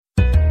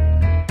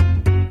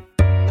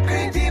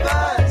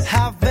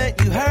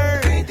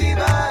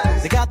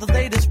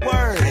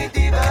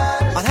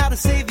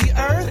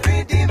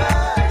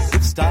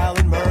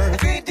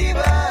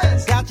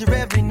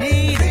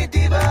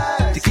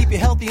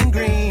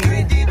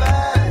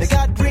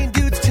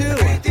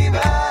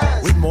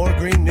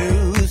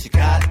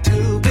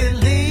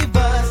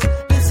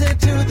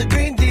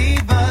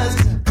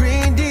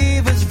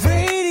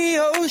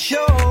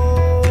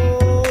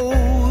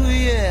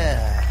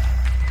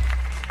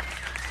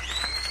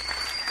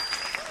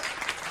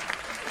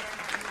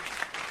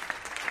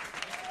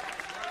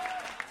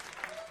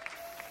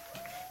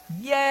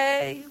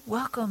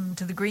Welcome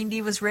to the Green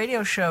Divas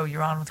radio show.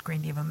 You're on with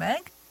Green Diva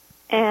Meg.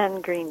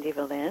 And Green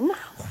Diva Lynn.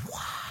 Wow.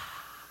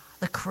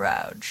 The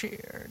crowd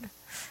cheered.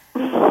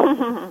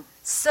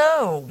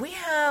 So, we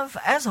have,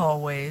 as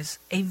always,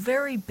 a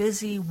very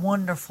busy,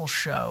 wonderful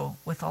show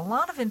with a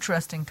lot of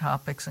interesting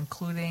topics,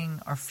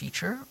 including our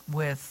feature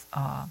with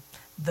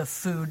the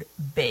food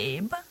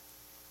babe.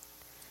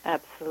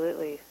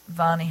 Absolutely.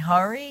 Vani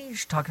Hari,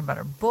 she's talking about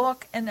her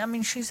book, and I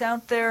mean, she's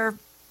out there,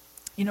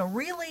 you know,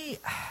 really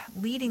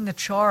leading the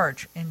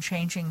charge in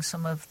changing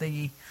some of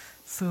the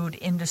food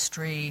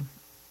industry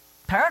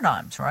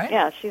paradigms, right?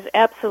 Yeah, she's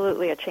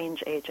absolutely a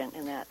change agent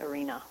in that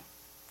arena.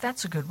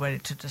 That's a good way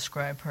to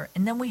describe her.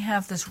 And then we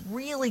have this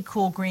really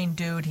cool green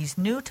dude. He's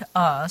new to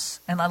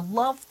us, and I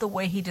love the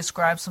way he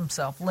describes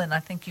himself. Lynn, I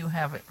think you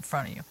have it in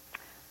front of you.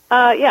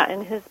 Yeah,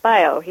 in his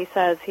bio, he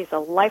says he's a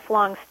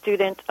lifelong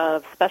student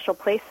of special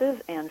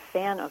places and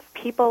fan of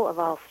people of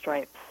all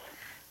stripes.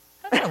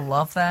 I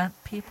love that.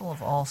 People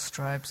of all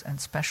stripes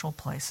and special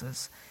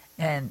places.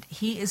 And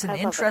he is an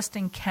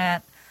interesting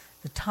cat.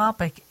 The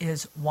topic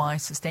is why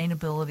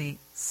sustainability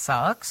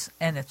sucks,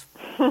 and it's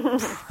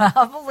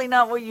probably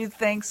not what you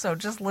think. So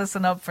just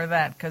listen up for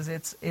that, because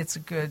it's a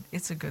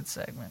good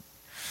segment.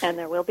 And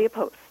there will be a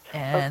post,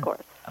 of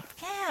course.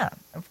 Yeah,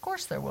 of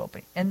course there will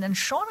be. And then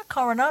Shauna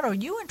Coronado,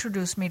 you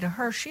introduced me to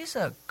her. She's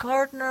a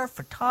gardener,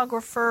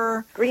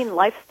 photographer, green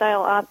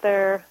lifestyle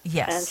author.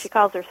 Yes, and she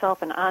calls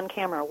herself an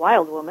on-camera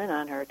wild woman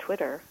on her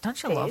Twitter.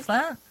 Don't you page. love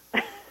that?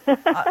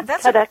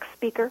 That's TEDx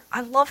speaker.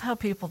 I love how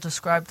people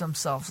describe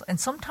themselves, and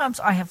sometimes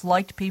I have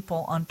liked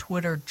people on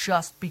Twitter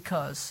just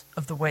because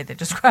of the way they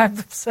describe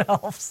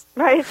themselves.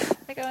 Right.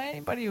 Like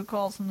anybody who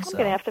calls themselves. I'm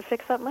going to have to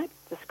fix up my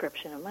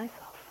description of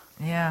myself.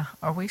 Yeah.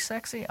 Are we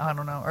sexy? I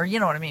don't know. Or you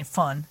know what I mean?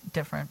 Fun,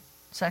 different.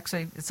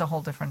 Sexy, it's a whole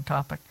different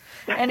topic.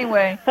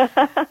 Anyway,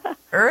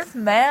 Earth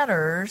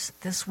Matters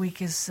this week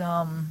is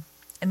an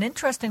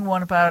interesting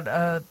one about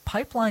a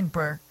pipeline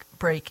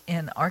break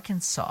in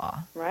Arkansas.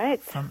 Right.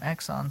 From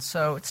Exxon.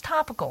 So it's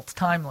topical. It's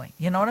timely.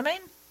 You know what I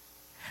mean?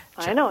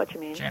 I know what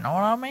you mean. Do you know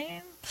what I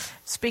mean?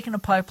 Speaking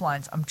of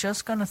pipelines, I'm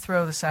just going to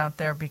throw this out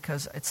there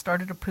because it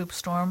started a poop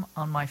storm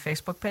on my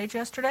Facebook page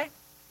yesterday.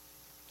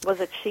 Was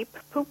it sheep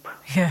poop?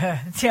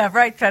 Yeah,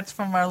 right. That's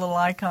from our little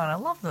icon. I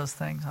love those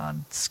things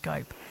on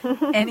Skype.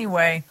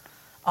 Anyway,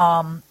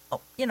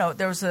 you know,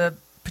 there was a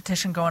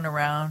petition going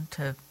around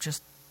to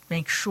just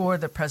make sure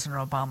that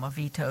President Obama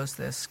vetoes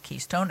this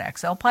Keystone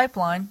XL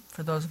pipeline,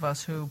 for those of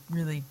us who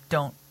really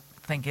don't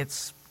think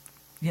it's,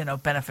 you know,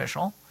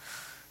 beneficial.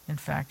 In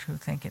fact, who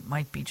think it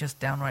might be just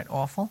downright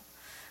awful.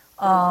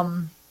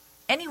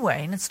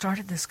 Anyway, and it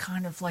started this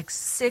kind of like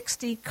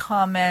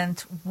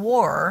 60-comment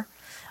war.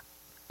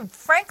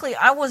 Frankly,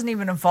 I wasn't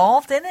even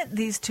involved in it.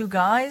 These two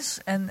guys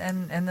and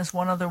this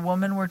one other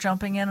woman were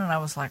jumping in, and I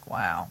was like,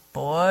 wow,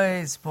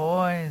 boys.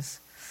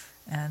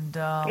 And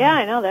yeah,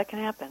 I know that can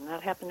happen.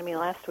 That happened to me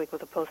last week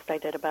with a post I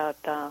did about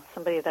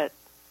somebody that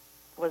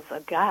was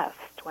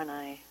aghast when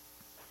I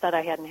said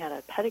I hadn't had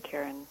a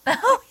pedicure in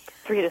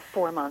 3 to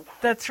 4 months.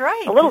 That's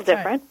right. A little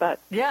different, but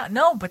yeah,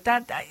 no, but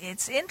that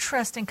it's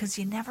interesting because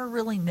you never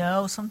really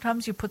know.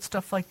 Sometimes you put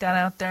stuff like that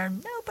out there,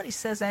 and nobody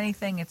says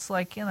anything. It's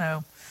like, you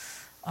know,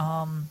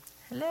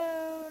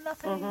 hello,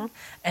 nothing,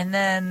 and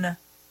then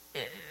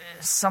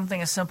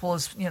something as simple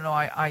as, you know,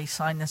 I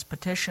signed this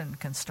petition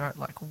can start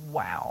like,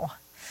 wow.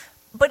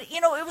 But,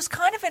 you know, it was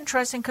kind of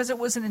interesting because it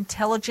was an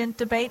intelligent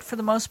debate for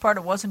the most part.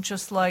 It wasn't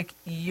just like,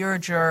 you're a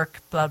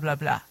jerk, blah, blah,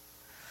 blah.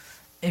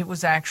 It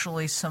was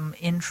actually some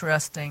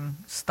interesting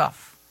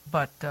stuff.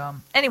 But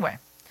anyway,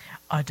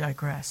 I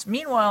digress.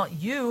 Meanwhile,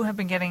 you have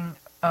been getting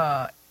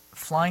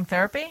flying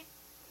therapy?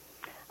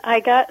 I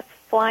got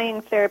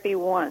flying therapy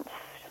once.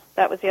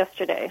 That was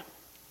yesterday.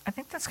 I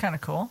think that's kind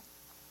of cool.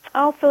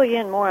 I'll fill you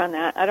in more on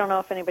that. I don't know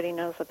if anybody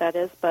knows what that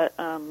is, but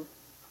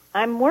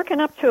I'm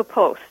working up to a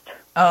post.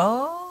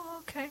 Oh,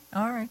 okay.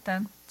 All right,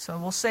 then. So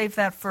we'll save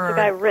that for... The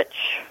guy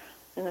Rich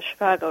in the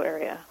Chicago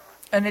area.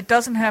 And it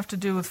doesn't have to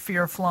do with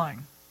fear of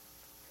flying?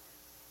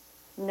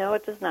 No,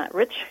 it does not.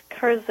 Rich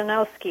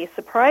Karzanowski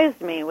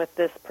surprised me with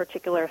this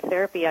particular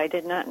therapy. I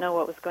did not know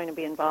what was going to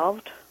be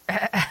involved.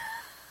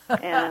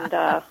 And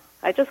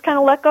I just kind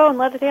of let go and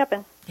let it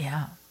happen.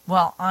 Yeah.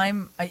 Well,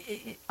 I'm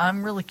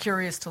really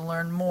curious to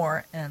learn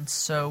more, and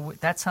so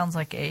that sounds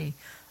like a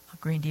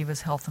Green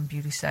Divas Health and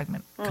Beauty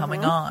segment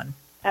coming on.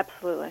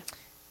 Absolutely.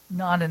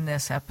 Not in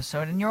this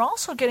episode. And you're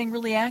also getting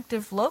really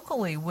active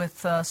locally with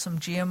some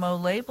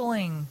GMO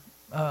labeling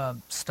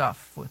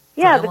stuff. The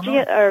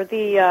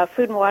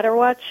Food and Water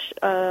Watch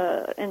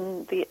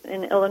in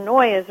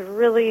Illinois is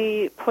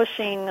really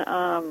pushing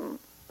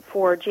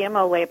for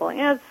GMO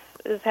labeling, as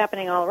is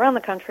happening all around the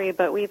country,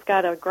 but we've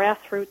got a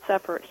grassroots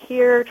effort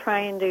here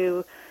trying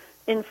to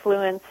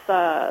influence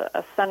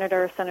a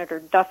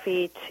Senator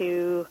Duffy,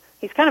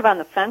 he's kind of on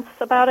the fence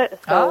about it,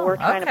 so we're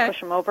trying to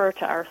push him over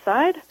to our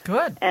side.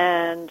 Good.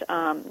 And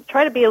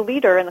try to be a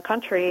leader in the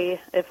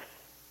country,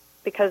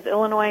 because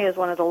Illinois is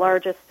one of the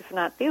largest, if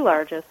not the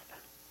largest,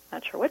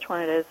 not sure which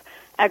one it is,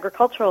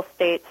 agricultural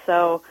state,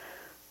 so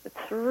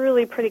it's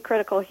really pretty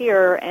critical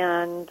here,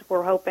 and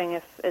we're hoping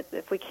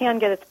if we can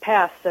get it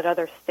passed, that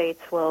other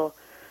states will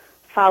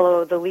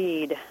follow the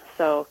lead.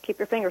 So keep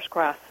your fingers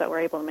crossed that we're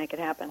able to make it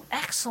happen.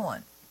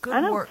 Excellent. Good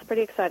I know, work. it's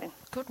pretty exciting.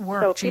 Good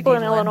work, So people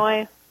in Lynn.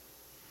 Illinois,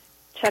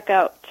 check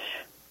out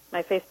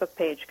my Facebook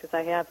page because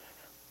I have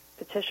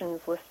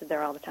petitions listed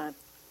there all the time.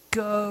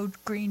 Go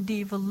Green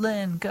Diva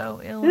Lynn.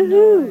 Go Illinois.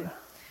 Woo-hoo.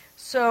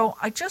 So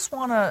I just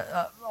want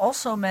to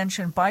also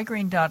mention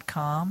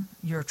buygreen.com,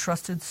 your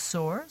trusted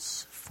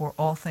source for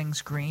all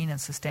things green and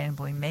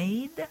sustainably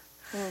made,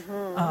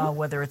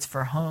 whether it's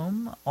for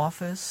home,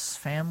 office,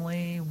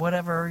 family,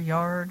 whatever,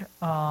 yard.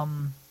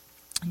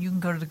 You can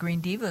go to the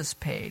Green Divas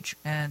page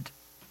and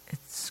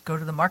go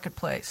to the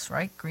marketplace,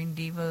 right? Green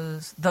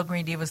Divas,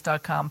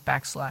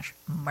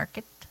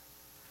 thegreendivas.com/market.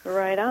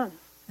 Right on.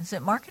 Is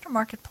it market or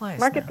marketplace?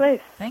 Marketplace.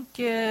 No. Thank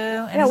you.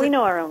 And yeah, we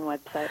know our own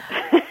website.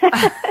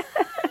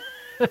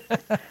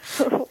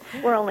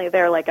 We're only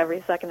there like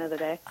every second of the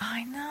day.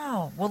 I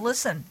know. Well,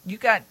 listen, you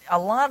got a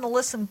lot of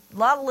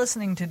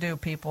listening to do,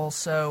 people.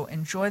 So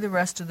enjoy the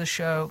rest of the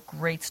show.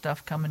 Great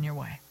stuff coming your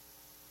way.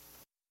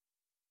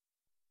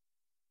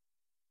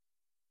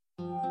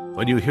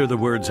 When you hear the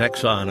words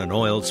Exxon and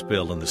oil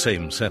spill in the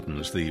same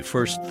sentence, the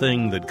first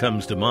thing that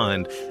comes to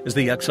mind is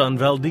the Exxon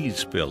Valdez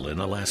spill in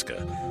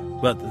Alaska.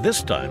 But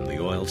this time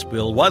the oil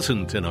spill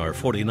wasn't in our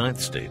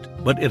 49th state,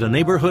 but in a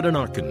neighborhood in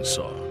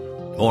Arkansas.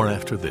 More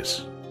after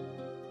this.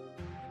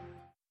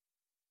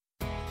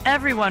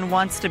 Everyone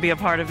wants to be a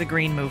part of the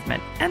green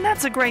movement, and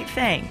that's a great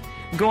thing.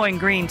 Going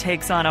green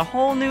takes on a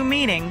whole new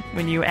meaning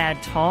when you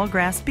add tall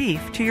grass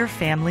beef to your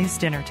family's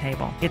dinner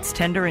table. It's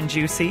tender and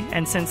juicy,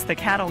 and since the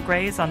cattle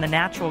graze on the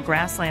natural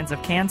grasslands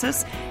of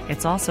Kansas,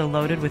 it's also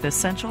loaded with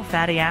essential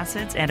fatty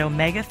acids and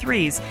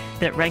omega-3s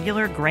that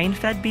regular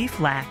grain-fed beef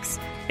lacks.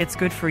 It's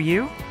good for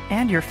you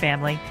and your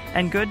family,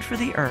 and good for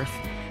the earth.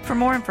 For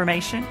more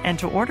information and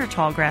to order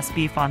tall grass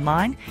beef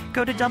online,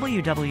 go to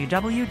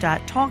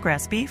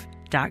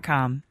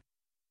www.tallgrassbeef.com.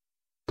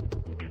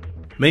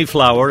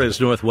 Mayflower is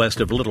northwest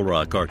of Little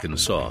Rock,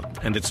 Arkansas,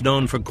 and it's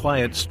known for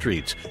quiet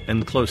streets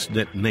and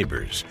close-knit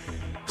neighbors.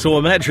 So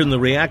imagine the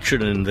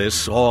reaction in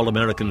this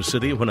all-American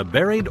city when a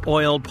buried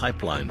oil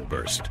pipeline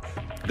burst,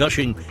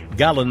 gushing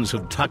gallons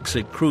of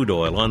toxic crude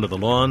oil onto the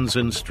lawns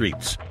and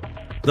streets.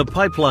 The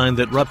pipeline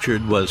that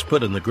ruptured was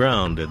put in the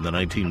ground in the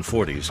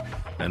 1940s,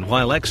 and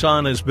while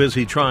Exxon is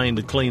busy trying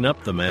to clean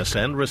up the mess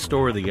and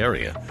restore the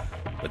area,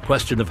 the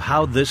question of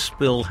how this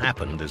spill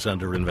happened is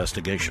under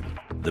investigation.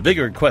 The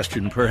bigger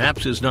question,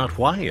 perhaps, is not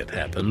why it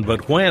happened,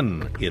 but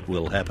when it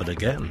will happen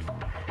again,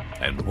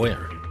 and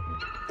where.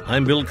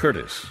 I'm Bill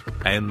Curtis,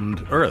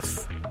 and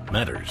Earth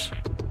Matters.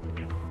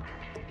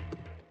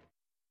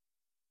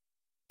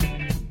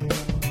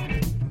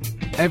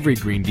 Every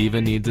Green Diva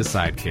needs a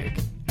sidekick.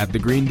 At the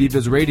Green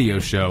Divas radio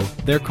show,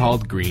 they're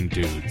called Green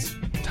Dudes.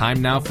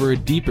 Time now for a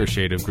deeper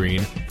shade of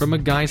green from a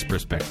guy's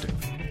perspective.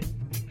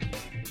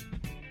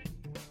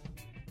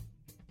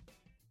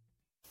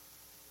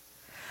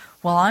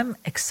 Well, I'm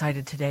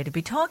excited today to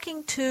be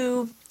talking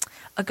to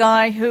a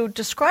guy who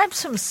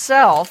describes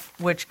himself,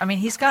 which, I mean,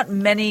 he's got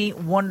many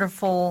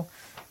wonderful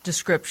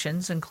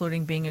descriptions,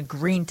 including being a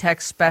green tech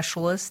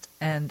specialist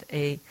and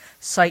a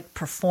site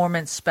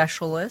performance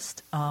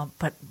specialist.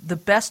 But the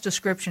best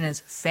description is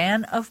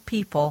fan of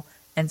people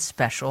and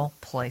special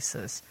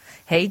places.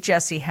 Hey,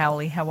 Jesse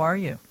Howley, how are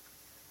you?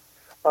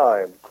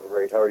 I'm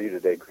great. How are you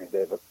today, Green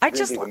Diva?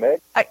 Diva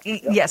Meg?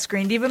 Yes,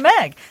 Green Diva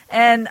Meg.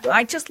 And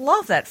I just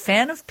love that.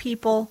 Fan of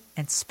people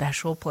and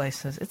special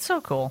places. It's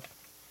so cool.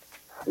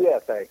 Yeah,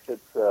 thanks.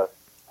 It's, I've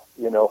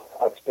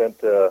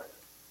spent the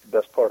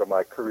best part of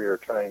my career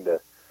trying to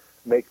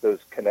make those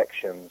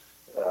connections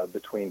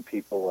between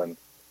people and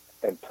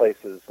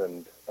places.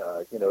 And,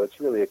 it's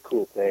really a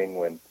cool thing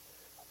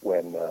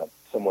when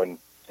someone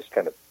just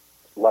kind of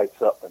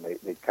lights up and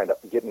they kind of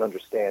get an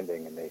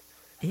understanding and they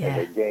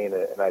gain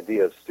an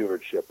idea of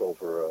stewardship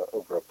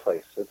over a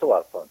place. It's a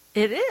lot of fun.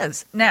 It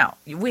is. Now,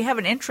 we have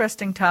an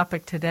interesting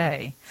topic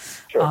today.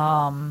 Sure.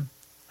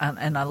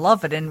 And I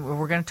love it. And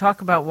we're going to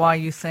talk about why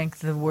you think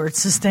the word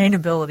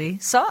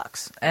sustainability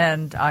sucks.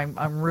 And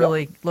I'm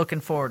really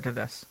looking forward to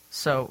this.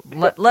 So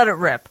let it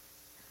rip.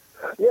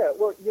 Yeah,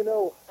 well,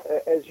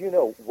 as you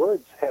know,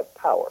 words have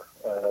power.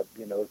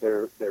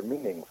 They're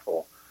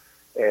meaningful.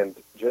 And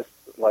just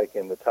like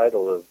in the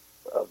title of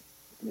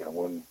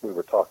when we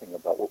were talking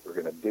about what we're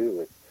going to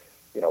do, it's,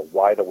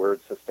 why the word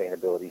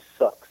sustainability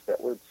sucks.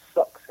 That word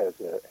sucks has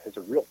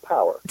a real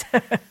power.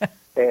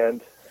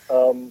 And,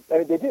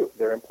 they do.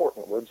 They're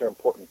important. Words are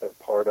important. They're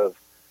part of,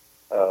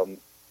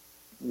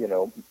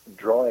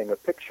 drawing a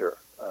picture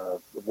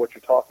of what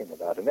you're talking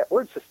about. And that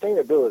word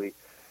sustainability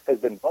has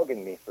been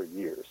bugging me for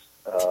years.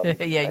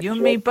 You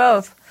and me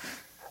both.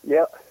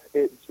 Yeah,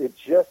 it's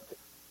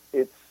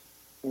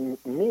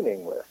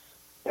meaningless.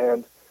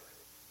 And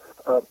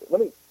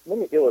let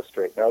me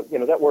illustrate. Now,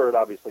 that word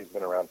obviously has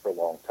been around for a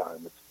long time.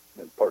 It's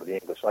been part of the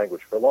English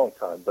language for a long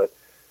time. But,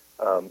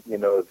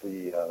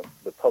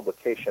 the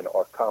publication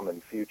Our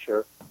Common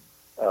Future,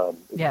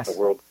 yes. the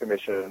World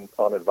Commission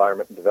on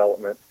Environment and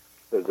Development,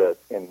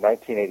 in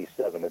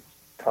 1987. It's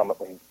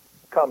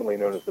commonly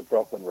known as the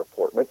Brundtland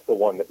Report, and it's the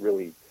one that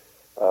really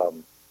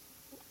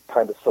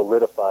kind of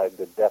solidified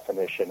the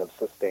definition of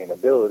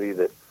sustainability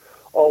that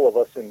all of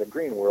us in the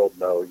green world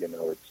know.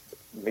 It's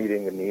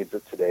meeting the needs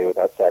of today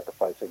without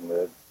sacrificing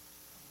the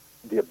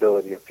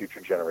ability of future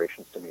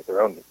generations to meet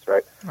their own needs,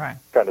 right? Right.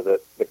 Kind of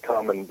the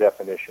common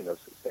definition of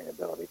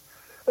sustainability.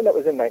 And that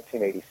was in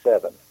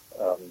 1987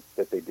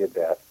 that they did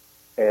that.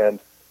 And,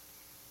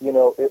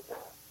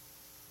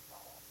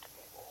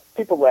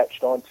 people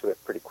latched onto it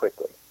pretty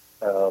quickly.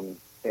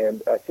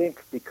 And I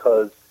think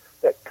because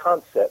that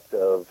concept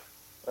of,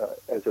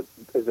 as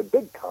a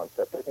big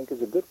concept, I think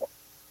is a good one.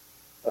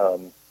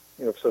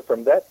 So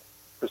from that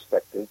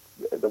perspective,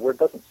 the word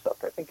doesn't suck.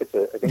 I think it's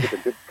a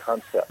good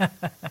concept.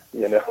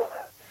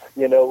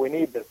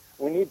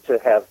 We need to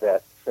have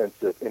that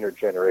sense of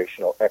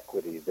intergenerational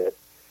equity that,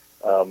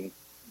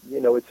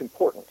 it's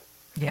important.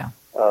 Yeah.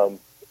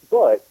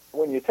 But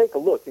when you take a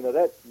look,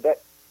 that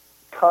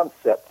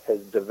concept has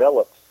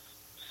developed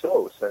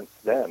since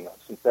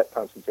that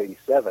time, since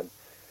 87,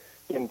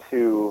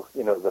 into,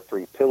 the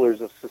 3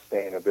 pillars of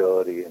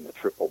sustainability and the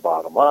triple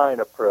bottom line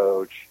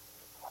approach.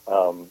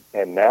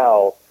 And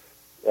now,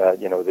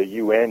 the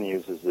UN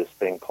uses this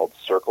thing called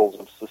circles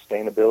of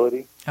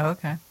sustainability. Oh,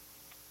 okay.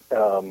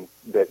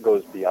 That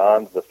goes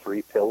beyond the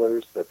 3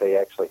 pillars, that they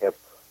actually have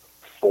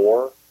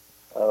 4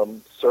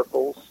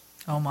 circles.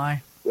 Oh,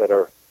 my. That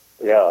are,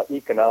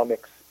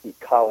 economics,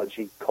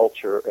 ecology,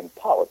 culture, and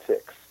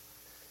politics.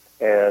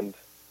 And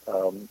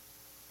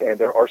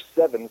there are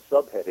 7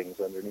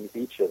 subheadings underneath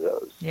each of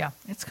those. Yeah,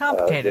 it's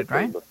complicated,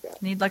 right?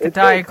 Need like a It's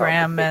very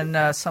diagram complicated.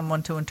 and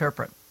someone to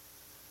interpret.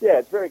 Yeah,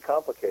 it's very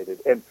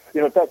complicated. And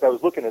in fact, I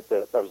was looking at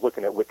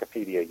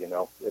Wikipedia.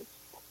 It's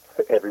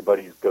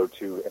everybody's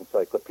go-to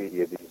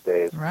encyclopedia these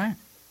days. Right.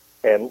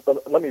 And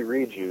let me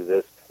read you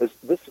this.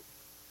 This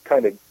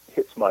kind of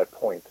hits my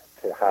point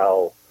to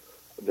how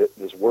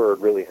this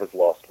word really has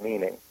lost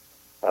meaning.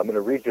 I'm going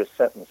to read you a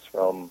sentence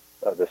from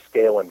the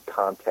scale and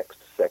context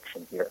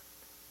section here.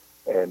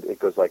 And it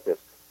goes like this,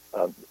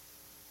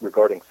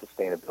 regarding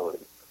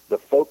sustainability. The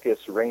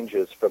focus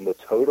ranges from the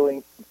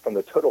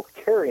total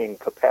carrying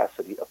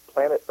capacity of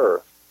planet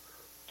Earth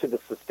to the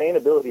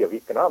sustainability of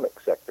economic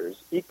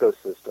sectors,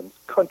 ecosystems,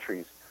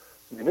 countries,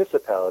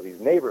 municipalities,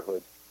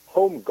 neighborhoods,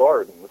 home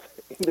gardens,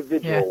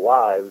 individual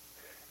lives,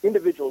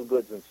 individual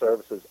goods and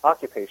services,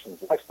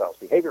 occupations, lifestyles,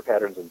 behavior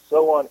patterns, and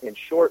so on. In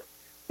short,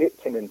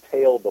 it can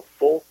entail the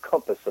full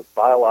compass of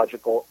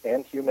biological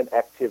and human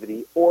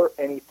activity or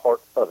any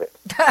part of it.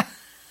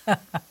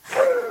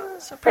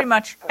 So pretty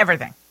much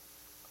everything.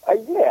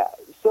 Yeah.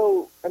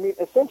 So,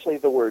 essentially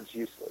the word's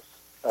useless.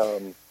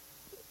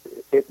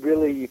 It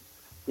really,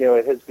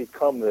 it has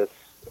become this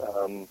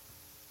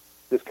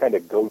kind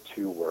of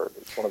go-to word.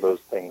 It's one of those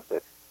things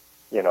that,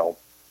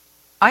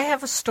 I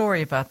have a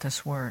story about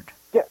this word.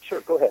 Yeah,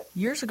 sure, go ahead.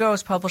 Years ago, I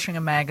was publishing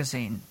a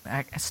magazine.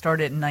 I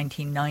started in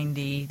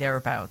 1990,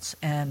 thereabouts.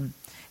 And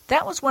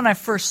that was when I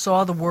first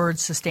saw the word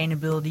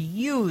sustainability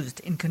used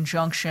in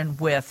conjunction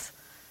with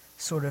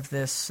sort of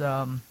this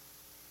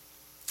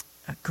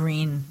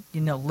green,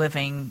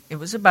 living. It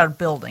was about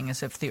building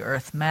as if the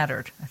earth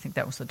mattered. I think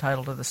that was the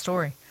title of the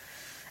story.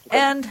 Okay.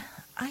 And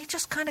I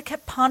just kind of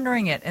kept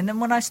pondering it. And then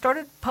when I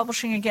started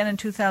publishing again in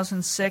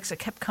 2006, it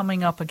kept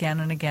coming up again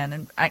and again.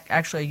 And I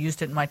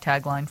used it in my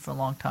tagline for a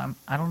long time.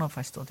 I don't know if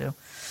I still do.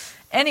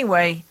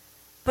 Anyway,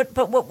 but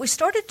what we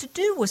started to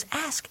do was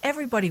ask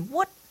everybody,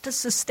 what does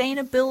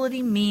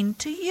sustainability mean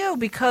to you?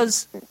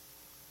 Because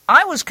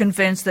I was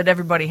convinced that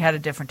everybody had a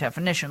different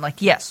definition.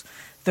 Like, yes,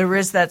 there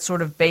is that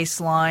sort of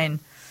baseline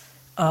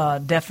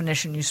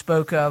definition you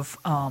spoke of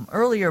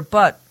earlier,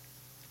 but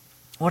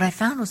what I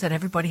found was that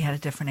everybody had a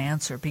different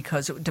answer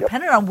because it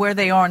depended on where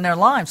they are in their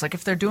lives. Like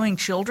if they're doing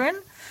children,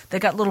 they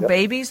got little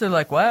babies, they're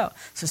like, wow,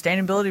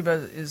 sustainability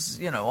is,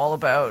 all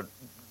about,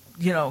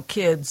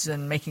 kids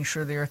and making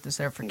sure the earth is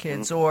there for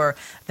kids, or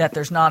that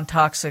there's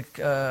non-toxic,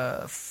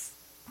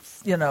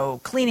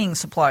 cleaning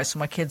supplies so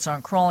my kids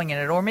aren't crawling in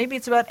it. Or maybe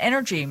it's about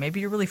energy.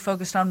 Maybe you're really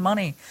focused on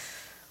money.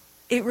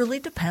 It really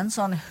depends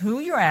on who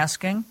you're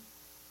asking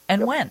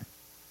and when.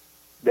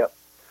 Yep.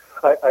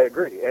 I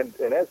agree, and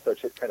as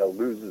such, it kind of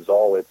loses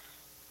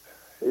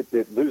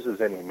it loses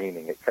any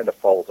meaning. It kind of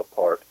falls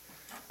apart,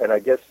 and I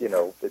guess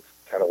it's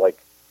kind of like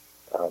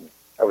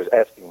I was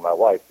asking my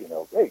wife,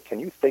 hey,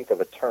 can you think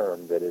of a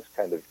term that is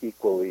kind of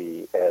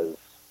equally as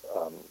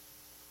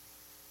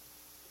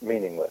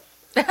meaningless?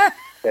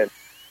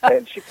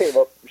 and she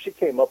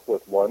came up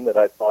with one that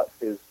I thought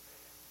is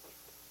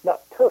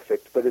not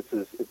perfect, but it's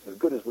as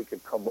good as we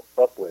could come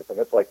up with, and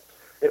it's like,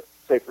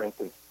 say for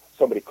instance,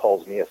 somebody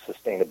calls me a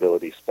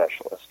sustainability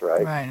specialist,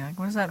 right? Right.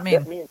 What does that mean?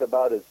 That means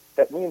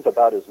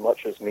about as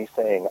much as me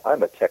saying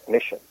I'm a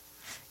technician.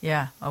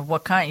 Yeah. Of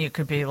what kind? You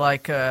could be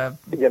like a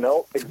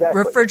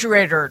exactly.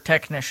 refrigerator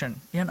technician.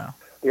 Yep.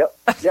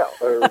 Yeah.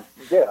 Or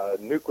a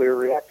nuclear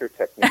reactor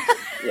technician.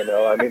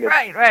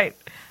 Right.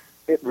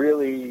 It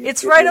really.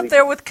 It's right up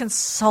there with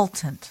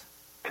consultant.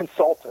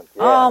 Consultant.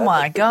 Yeah, Oh that's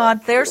my a good God!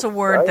 one, There's too, a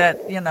word right?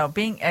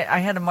 that I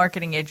had a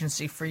marketing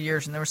agency for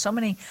years, and there were so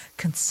many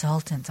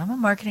consultants. I'm a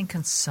marketing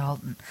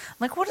consultant. I'm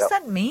like, what does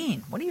that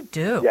mean? What do you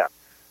do?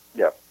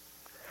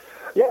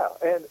 Yeah,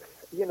 and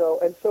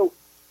and so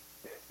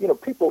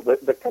people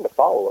the kind of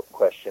follow-up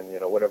question,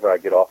 whenever I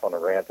get off on a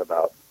rant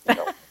about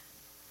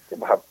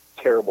how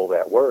terrible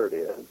that word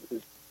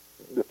is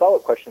the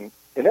follow-up question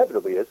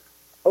inevitably is,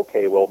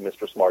 okay, well,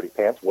 Mr. Smarty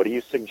Pants, what do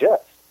you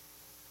suggest?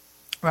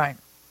 Right.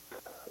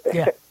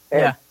 Yeah.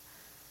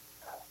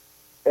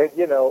 And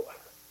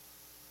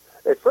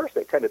at first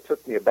it kind of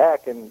took me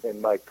aback, and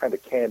my kind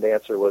of canned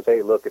answer was,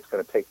 hey, look, it's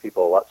going to take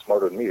people a lot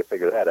smarter than me to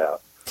figure that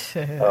out.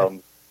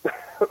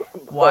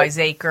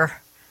 Wiseacre.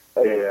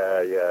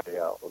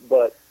 Yeah.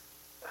 But,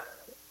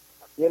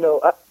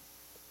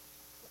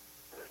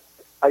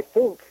 I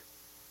think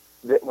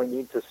that we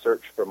need to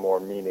search for more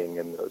meaning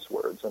in those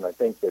words, and I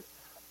think that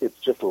it's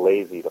just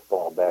lazy to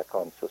fall back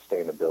on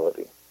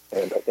sustainability.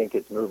 And I think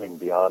it's moving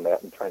beyond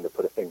that and trying to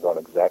put things on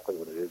exactly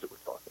what it is that we're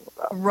talking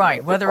about.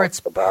 Right, whether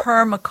it's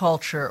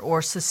permaculture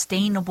or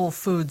sustainable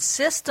food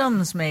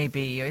systems,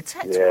 maybe. It's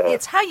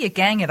how you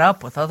gang it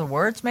up with other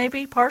words,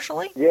 maybe,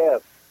 partially? Yeah.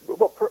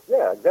 Well,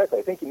 exactly.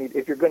 I think you need,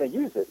 if you're going to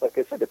use it, like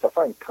I said, it's a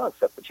fine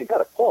concept, but you got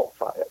to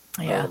qualify it.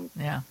 Yeah.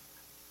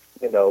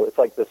 It's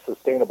like the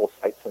Sustainable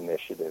Sites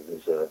Initiative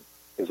is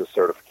a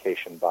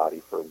certification body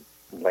for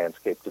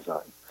landscape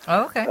design.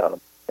 Oh, okay.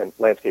 And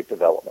landscape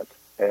development.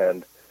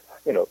 And,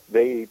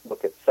 they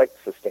look at site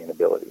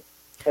sustainability.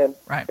 And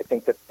right. I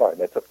think that's fine.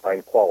 That's a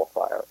fine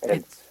qualifier.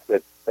 And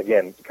that,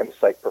 again, kind of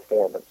site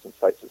performance and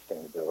site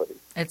sustainability.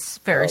 It's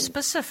very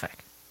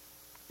specific.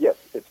 Yes,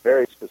 it's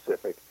very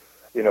specific.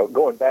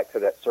 Going back to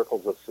that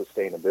circles of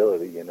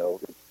sustainability,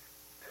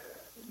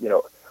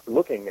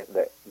 looking at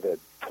the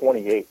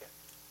 28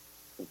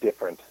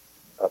 different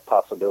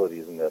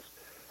possibilities in this,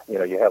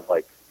 you have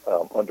like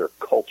under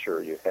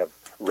culture, you have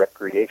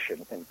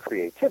recreation and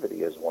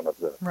creativity as one of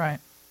the, right.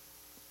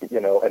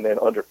 And then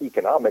under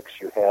economics,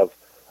 you have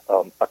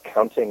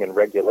accounting and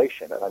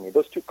regulation. And I mean,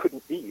 those two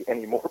couldn't be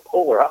any more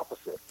polar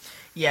opposite.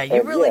 Yeah,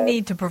 you really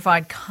need to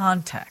provide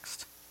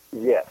context.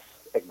 Yes,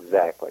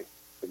 exactly.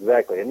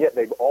 And yet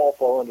they all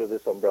fall under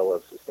this umbrella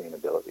of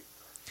sustainability.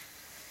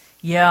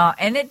 Yeah,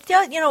 and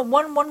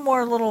one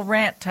more little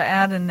rant to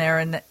add in there,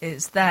 and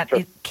is that Sure.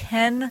 it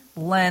can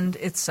lend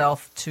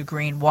itself to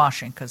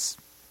greenwashing, because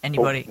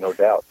anybody no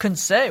doubt. can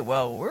say,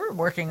 well, we're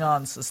working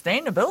on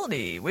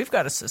sustainability. We've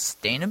got a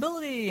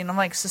sustainability. And I'm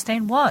like,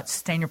 sustain what?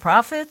 Sustain your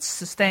profits?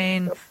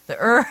 Sustain the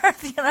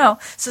earth?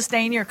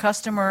 Sustain your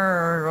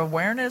customer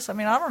awareness? I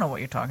mean, I don't know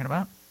what you're talking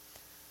about.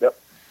 Yep.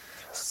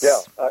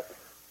 Yeah.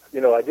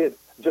 I did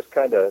just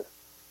kind of,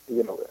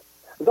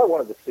 because I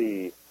wanted to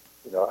see,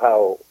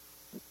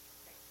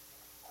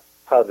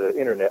 how the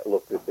internet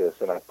looked at this.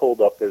 And I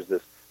pulled up, there's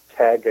this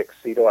Tag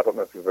Excedo. I don't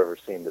know if you've ever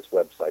seen this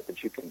website, but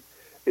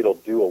it'll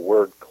do a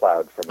word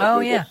cloud from a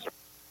Google search,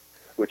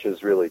 which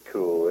is really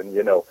cool. And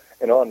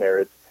and on there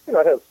it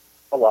has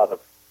a lot of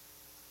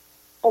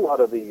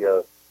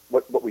the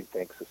what we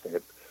think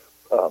sustainable,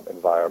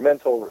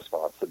 environmental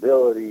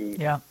responsibility,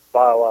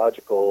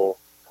 biological,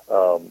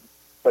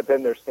 but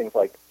then there's things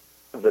like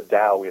the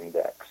Dow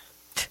Index,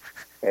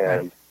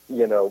 and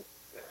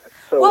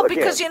so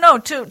because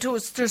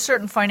to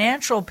certain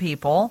financial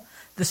people,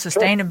 the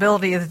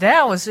sustainability of the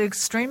Dow is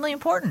extremely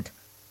important.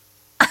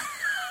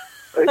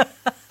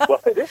 Well,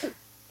 it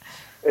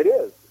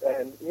is,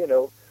 and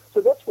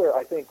so that's where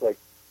I think like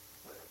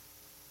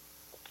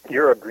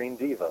you're a green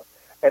diva,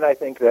 and I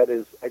think that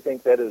is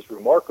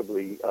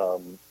remarkably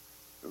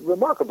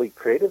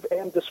creative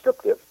and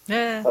descriptive.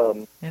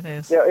 Yeah, it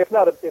is. Yeah, if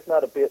not a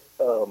bit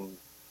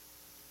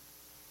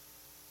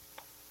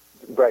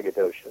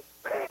braggadocious.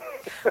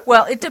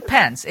 Well, it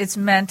depends. It's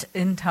meant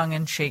in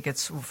tongue-in-cheek.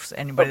 It's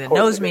anybody that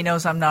knows me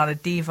knows I'm not a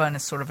diva, and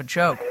it's sort of a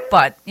joke.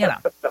 But, No,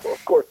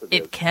 of course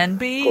it can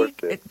be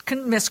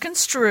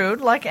misconstrued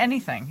like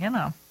anything,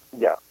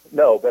 Yeah.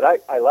 No, but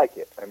I like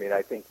it. I mean,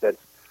 I think that's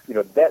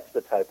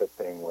the type of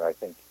thing where I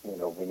think,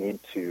 we need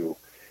to,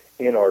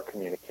 in our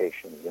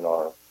communications, in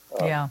our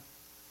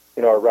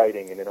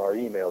writing and in our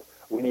emails,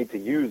 we need to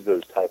use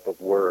those type of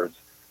words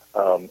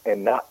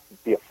and not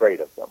be afraid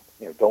of them.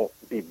 Don't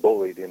be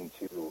bullied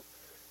into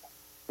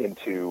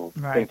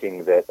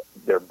thinking that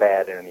they're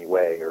bad in any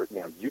way, or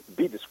you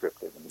be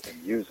descriptive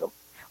and use them.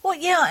 Well,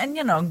 yeah,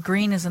 and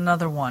green is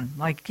another one.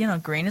 Like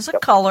green is a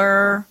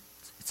color.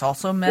 It's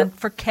also meant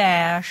for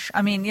cash.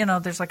 I mean,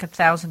 there's like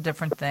 1,000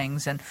 different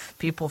things, and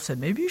people have said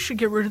maybe you should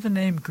get rid of the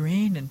name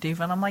green and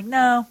diva. And I'm like,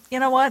 no, you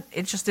know what?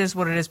 It just is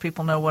what it is.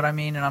 People know what I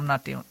mean, and I'm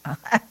not dealing.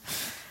 I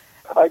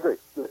agree,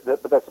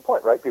 but that's the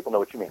point, right? People know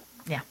what you mean.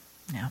 Yeah.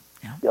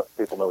 Yep,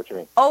 people know what you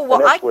mean. Oh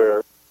well,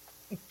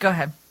 go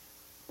ahead.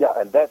 Yeah,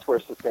 and that's where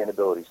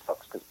sustainability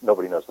sucks, because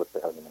nobody knows what the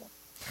hell you mean.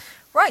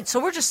 Right, so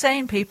we're just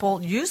saying,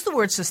 people, use the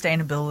word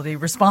sustainability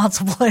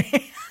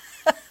responsibly.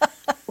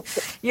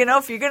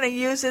 If you're going to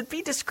use it,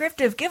 be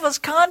descriptive. Give us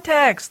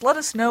context. Let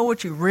us know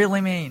what you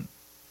really mean.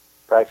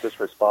 Practice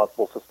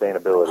responsible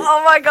sustainability.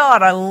 Oh, my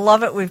God. I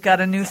love it. We've got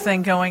a new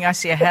thing going. I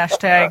see a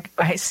hashtag.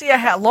 I see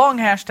a long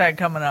hashtag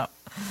coming up.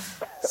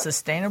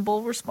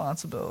 Sustainable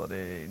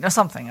responsibility. No,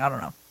 something. I don't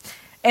know.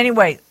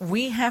 Anyway,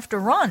 we have to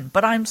run,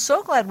 but I'm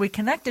so glad we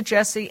connected,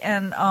 Jesse.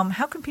 And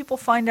how can people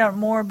find out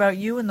more about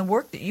you and the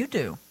work that you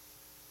do?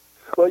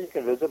 Well, you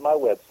can visit my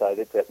website.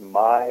 It's at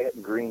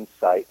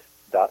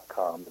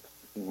mygreensite.com. It's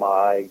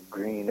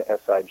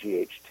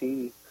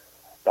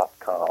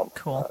mygreensite.com.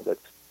 Cool.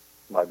 That's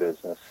my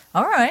business.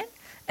 All right.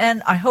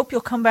 And I hope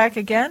you'll come back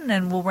again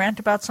and we'll rant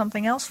about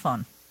something else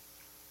fun.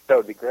 That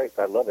would be great.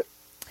 I love it.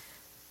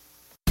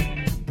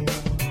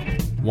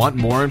 Want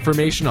more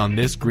information on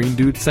this Green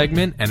Dude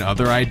segment and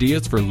other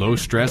ideas for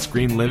low-stress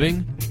green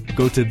living?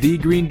 Go to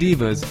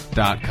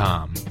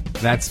thegreendivas.com.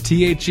 That's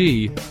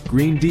THE,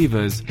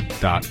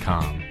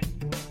 greendivas.com.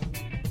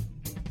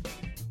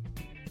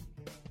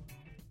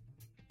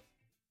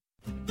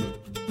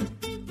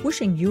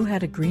 Wishing you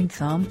had a green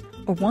thumb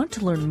or want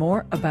to learn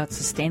more about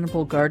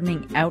sustainable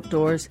gardening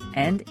outdoors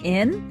and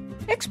in?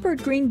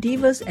 Expert green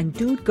divas and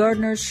dude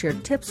gardeners share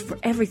tips for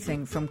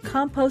everything from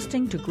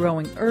composting to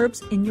growing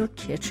herbs in your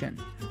kitchen.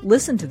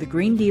 Listen to the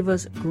Green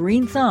Divas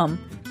Green Thumb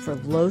for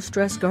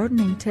low-stress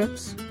gardening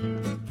tips.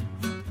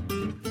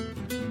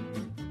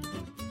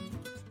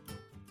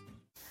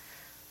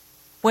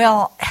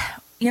 Well,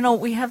 you know,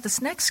 we have this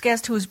next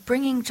guest who is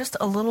bringing just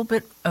a little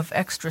bit of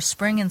extra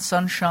spring and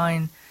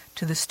sunshine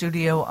to the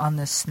studio on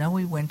this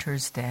snowy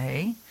winter's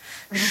day.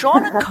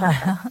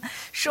 Shauna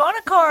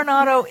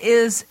Coronado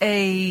is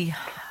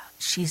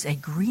she's a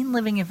green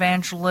living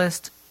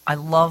evangelist. I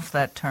love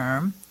that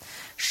term.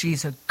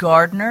 She's a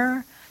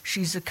gardener.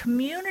 She's a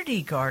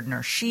community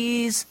gardener.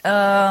 She's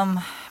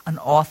an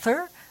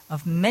author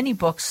of many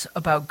books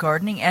about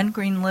gardening and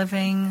green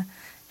living.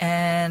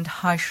 And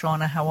hi,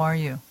 Shauna, how are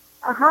you?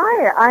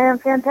 Hi, I am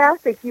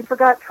fantastic. You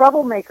forgot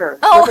troublemaker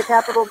with a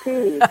capital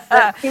T.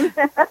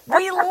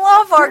 We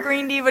love our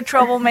Green Diva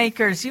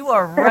troublemakers. You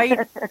are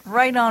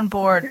right on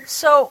board.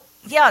 So,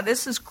 yeah,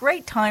 this is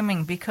great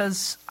timing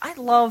because I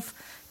love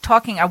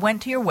talking. I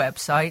went to your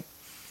website,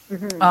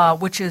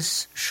 which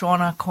is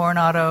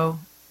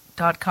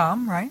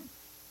shaunacoronado.com, right?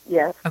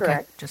 Yes, okay,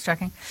 correct. Just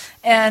checking.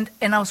 And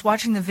I was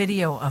watching the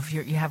video of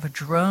you have a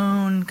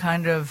drone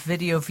kind of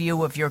video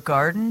view of your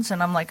gardens,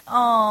 and I'm like,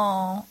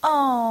 I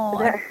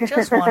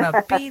just want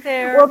to be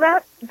there.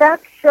 Well,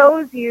 that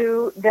shows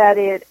you that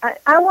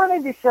I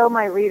wanted to show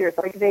my readers,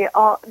 like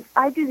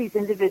I do these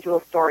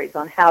individual stories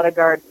on how to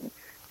garden.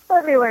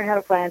 Let me learn how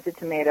to plant a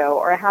tomato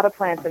or how to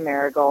plant a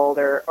marigold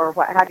or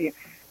what have you.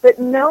 But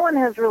no one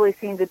has really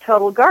seen the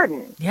total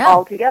garden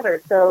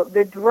altogether. So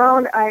the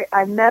drone,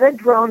 I met a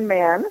drone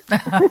man,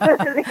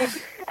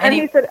 and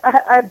he said,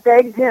 I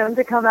begged him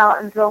to come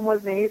out and film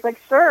with me. He's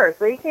like, sure.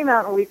 So he came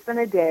out and we spent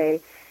a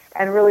day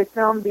and really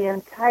filmed the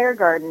entire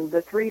garden,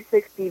 the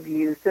 360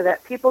 view, so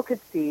that people could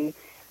see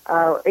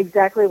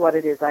exactly what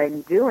it is I'm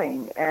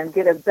doing and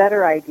get a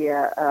better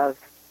idea of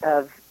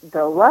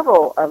the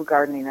level of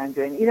gardening I'm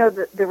doing. You know,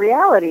 the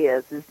reality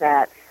is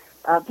that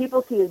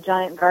people see a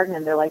giant garden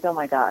and they're like, oh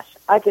my gosh,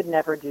 I could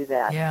never do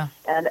that. Yeah.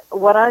 And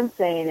what I'm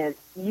saying is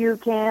you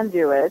can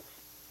do it.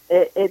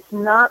 It's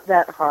not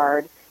that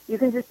hard. You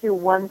can just do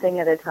one thing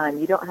at a time.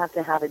 You don't have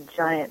to have a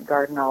giant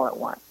garden all at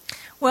once.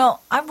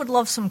 Well, I would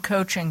love some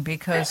coaching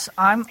because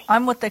I'm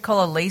what they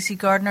call a lazy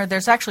gardener.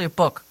 There's actually a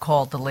book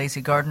called The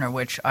Lazy Gardener,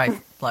 which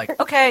I like.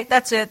 Okay,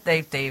 that's it.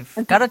 They've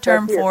got a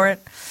term for it.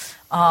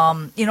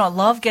 You know, I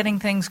love getting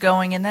things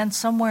going, and then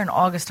somewhere in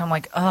August, I'm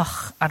like,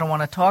 ugh, I don't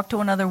want to talk to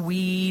another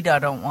weed. I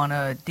don't want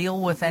to deal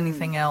with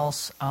anything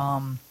else. So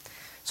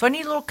I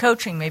need a little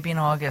coaching. Maybe in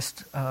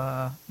August,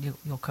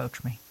 you'll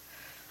coach me.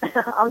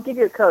 I'll give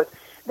you a coach.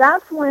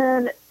 That's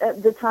when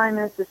the time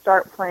is to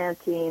start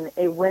planting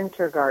a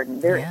winter garden.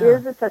 There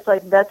is a touch,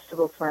 like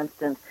vegetables, for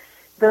instance,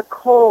 the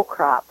cole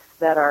crops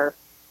that are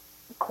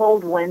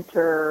cold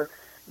winter,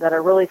 that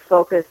are really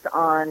focused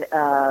on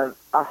a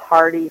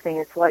hardy thing.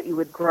 It's what you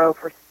would grow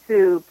for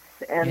soups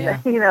and,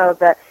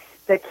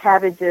 the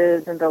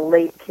cabbages and the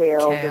late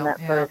kale and that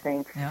sort of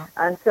thing. Yeah.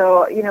 And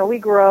so, you know,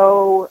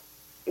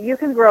 you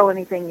can grow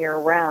anything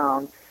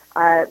year-round.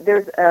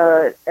 There's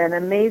an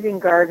amazing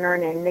gardener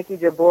named Nikki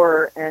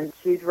Jabor, and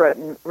she's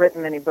written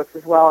many books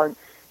as well, and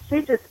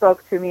she just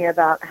spoke to me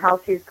about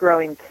how she's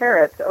growing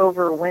carrots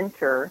over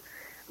winter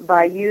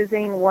by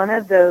using one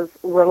of those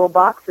little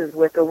boxes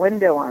with a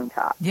window on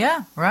top.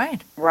 Yeah,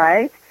 right.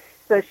 Right?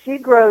 So she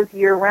grows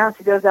year-round.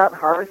 She goes out and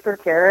harvests her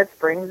carrots,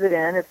 brings it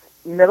in. It's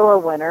middle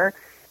of winter,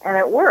 and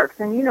it works.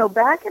 And, you know,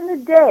 back in the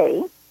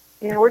day,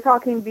 you know, we're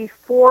talking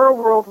before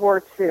World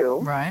War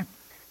II. Right.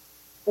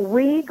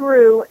 We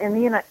grew in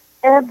the United.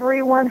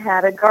 Everyone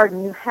had a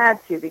garden. You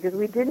had to, because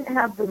we didn't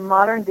have the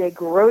modern-day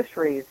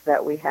groceries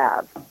that we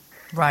have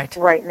right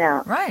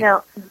now. Right.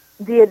 Now,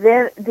 the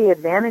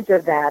advantage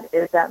of that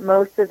is that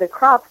most of the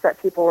crops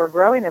that people were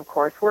growing, of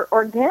course, were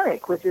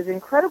organic, which is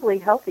incredibly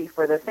healthy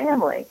for the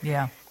family.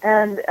 Yeah.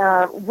 And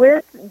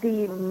with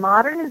the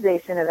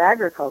modernization of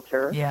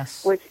agriculture,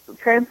 which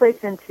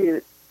translates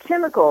into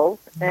chemicals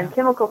and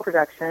chemical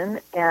production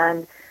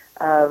and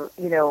of,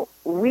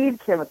 weed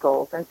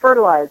chemicals and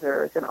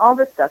fertilizers and all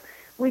this stuff.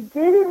 We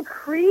did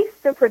increase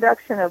the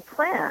production of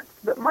plants,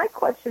 but my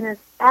question is,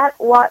 at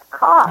what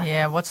cost?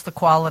 Yeah, what's the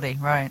quality,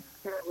 right?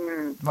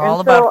 Mm-hmm. We're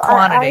all about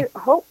quantity. I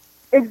hope,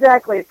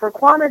 exactly. For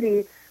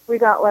quantity, we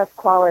got less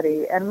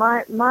quality. And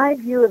my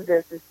view of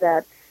this is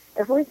that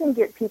if we can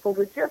get people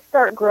to just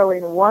start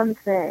growing one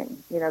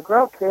thing,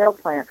 grow a kale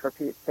plant for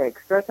Pete's sake,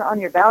 grow it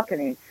on your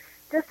balcony,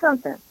 just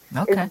something,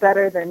 is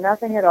better than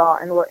nothing at all,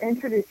 and will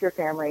introduce your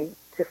family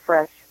to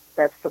fresh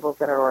vegetables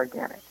that are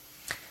organic.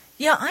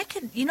 Yeah, I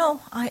could,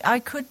 I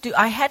could do,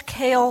 I had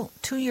kale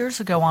 2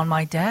 years ago on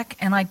my deck,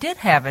 and I did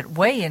have it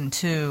way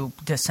into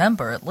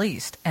December at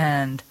least.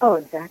 And oh,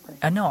 exactly.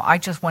 No, I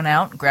just went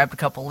out and grabbed a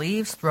couple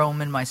leaves, throw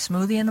them in my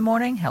smoothie in the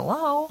morning.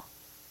 Hello.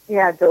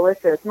 Yeah,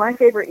 delicious. My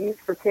favorite use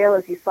for kale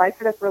is you slice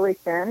it up really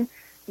thin,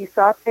 you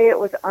saute it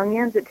with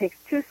onions, it takes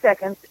 2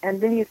 seconds, and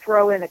then you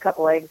throw in a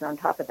couple eggs on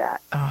top of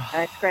that. And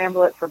I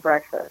scramble it for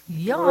breakfast.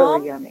 Yum.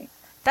 Really yummy.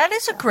 That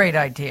is a great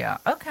idea.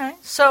 Okay,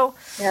 so...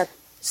 Yes.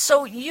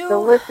 So you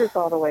delicious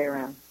all the way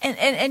around,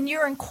 and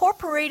you're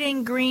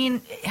incorporating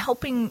green,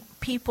 helping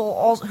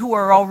people who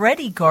are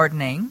already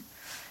gardening,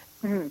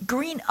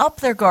 green up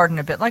their garden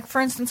a bit. Like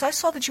for instance, I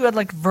saw that you had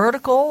like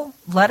vertical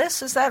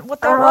lettuce. Is that what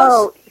that was?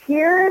 Oh,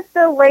 here's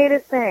the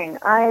latest thing.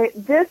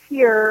 This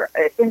year,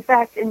 in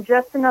fact, in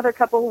just another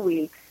couple of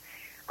weeks,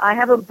 I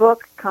have a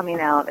book coming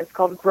out. It's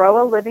called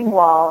Grow a Living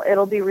Wall.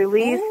 It'll be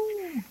released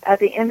at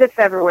the end of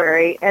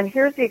February, and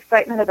here's the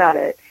excitement about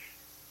it.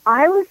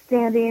 I was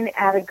standing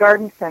at a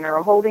garden center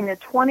holding a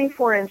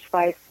 24-inch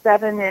by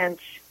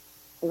 7-inch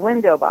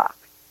window box,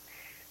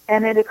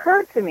 and it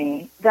occurred to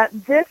me that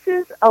this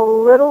is a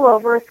little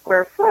over a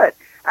square foot.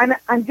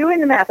 I'm doing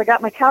the math. I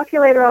got my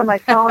calculator on my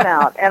phone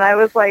out, and I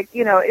was like,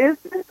 is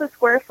this a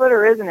square foot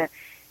or isn't it?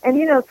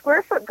 And,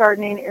 square foot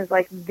gardening is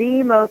like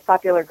the most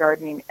popular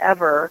gardening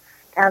ever,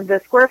 and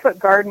the square foot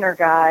gardener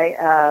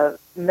guy,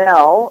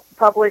 Mel,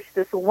 published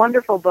this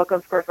wonderful book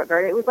on square foot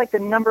gardening. It was like the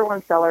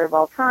 #1 seller of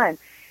all time.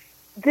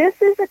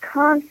 This is a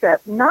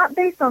concept not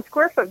based on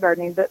square foot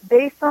gardening, but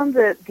based on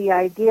the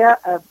idea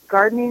of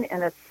gardening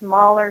in a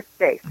smaller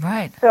space.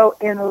 Right. So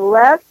in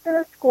less than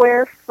a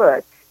square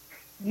foot,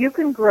 you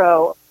can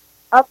grow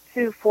up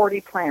to 40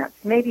 plants,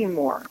 maybe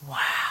more. Wow.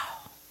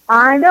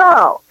 I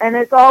know, and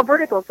it's all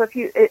vertical. So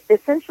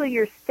essentially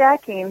you're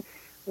stacking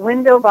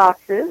window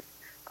boxes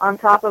on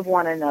top of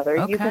one another.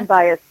 Okay. You can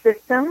buy a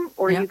system,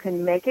 or you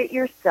can make it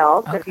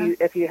yourself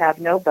if you have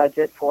no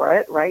budget for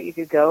it. Right? You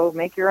could go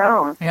make your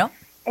own. Yeah.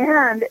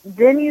 And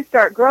then you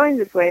start growing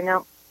this way.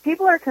 Now,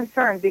 people are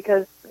concerned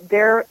because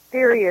their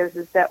theory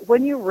is that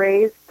when you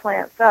raise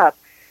plants up,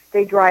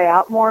 they dry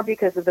out more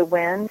because of the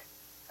wind.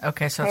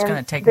 Okay, so it's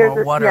going to take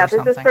more water or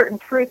something. There's a certain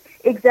truth.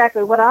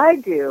 Exactly. What I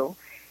do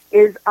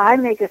is I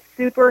make a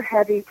super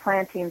heavy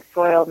planting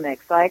soil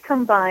mix. So I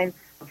combine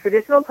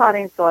traditional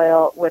potting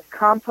soil with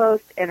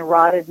compost and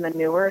rotted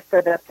manure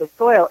so that the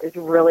soil is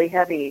really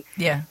heavy.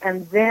 Yeah.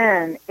 And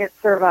then it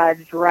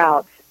survives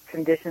drought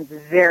conditions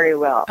very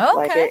well.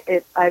 Okay.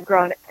 Like I've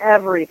grown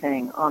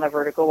everything on a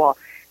vertical wall.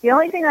 The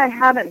only thing I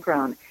haven't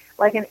grown,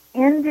 like an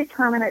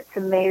indeterminate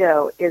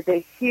tomato, is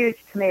a huge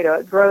tomato.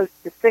 It grows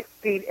to 6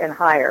 feet and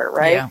higher,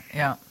 right? Yeah,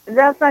 yeah.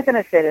 That's not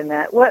going to fit in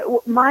that.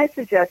 What my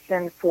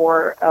suggestion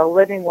for a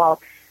living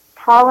wall,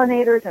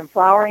 pollinators and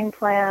flowering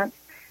plants,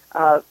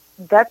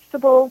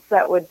 vegetables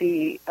that would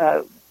be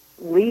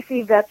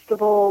leafy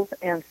vegetables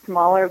and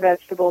smaller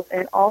vegetables,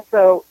 and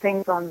also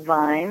things on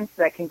vines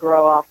that can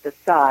grow off the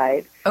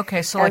side.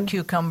 Okay, so like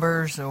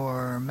cucumbers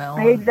or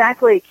melon.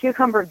 Exactly.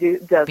 Cucumber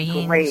does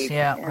beans, great.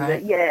 Yeah,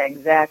 right. Yeah,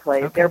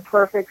 exactly. Okay. They're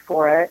perfect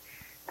for it.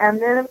 And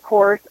then, of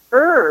course,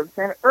 herbs.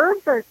 And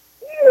herbs are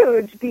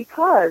huge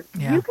because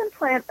you can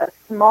plant a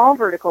small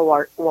vertical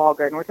wall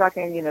garden. We're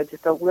talking,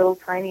 just a little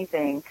tiny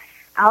thing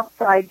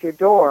outside your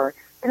door.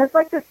 And it's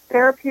like this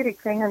therapeutic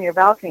thing on your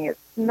balcony. It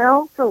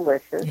smells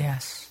delicious.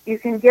 Yes. You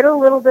can get a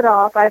little bit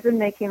off. I've been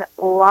making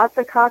lots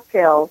of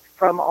cocktails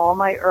from all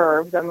my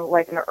herbs. I'm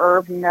like an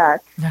herb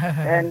nut,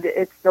 and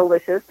it's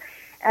delicious.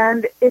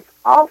 And it's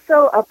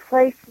also a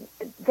place,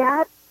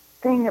 that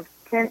thing of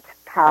scent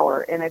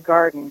power in a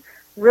garden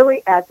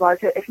really adds a lot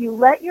to it. If you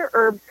let your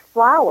herbs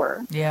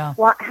flower,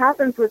 what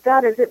happens with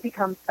that is it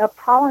becomes a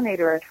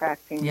pollinator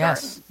attracting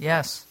garden.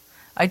 Yes.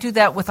 I do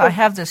that with, I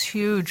have this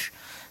huge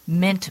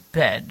mint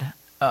bed,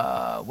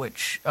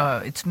 which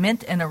it's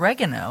mint and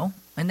oregano,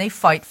 and they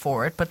fight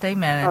for it, but they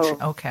manage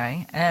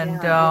okay.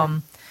 And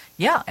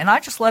and I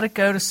just let it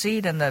go to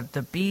seed, and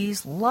the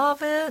bees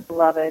love it.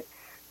 Love it.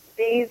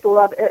 Bees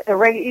love it.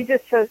 You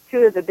just chose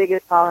two of the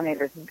biggest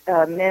pollinators,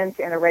 mint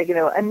and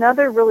oregano.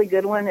 Another really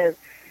good one is,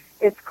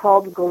 it's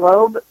called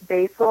globe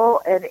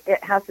basil, and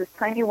it has this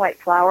tiny white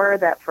flower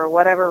that, for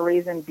whatever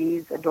reason,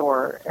 bees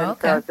adore. And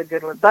so it's a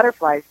good one.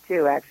 Butterflies,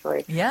 too,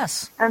 actually.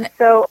 Yes. And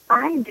so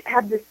I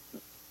had this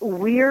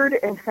weird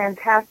and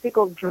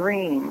fantastical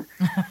dream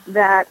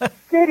that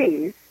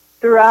cities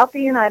throughout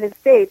the United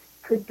States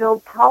could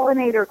build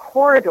pollinator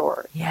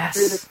corridors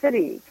through the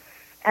city.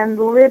 And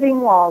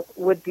living walls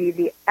would be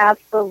the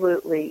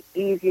absolutely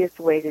easiest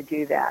way to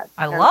do that.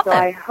 I love it.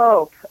 I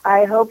hope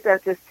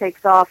that this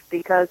takes off,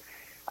 because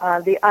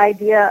the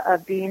idea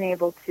of being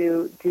able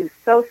to do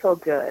social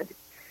good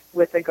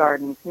with the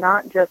gardens,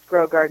 not just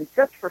grow gardens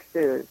just for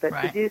food,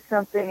 but to do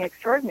something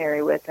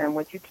extraordinary with them,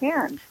 which you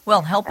can.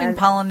 Well, helping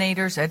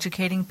pollinators,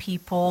 educating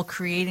people,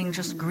 creating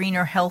just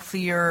greener,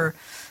 healthier,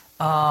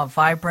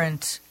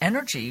 vibrant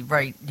energy,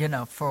 right,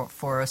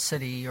 for a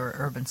city or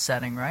urban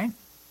setting, right?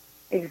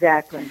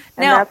 Exactly. And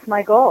now, that's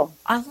my goal.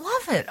 I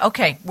love it.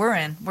 Okay, we're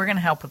in. We're going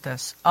to help with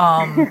this.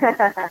 I'm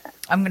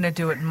going to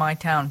do it in my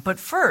town. But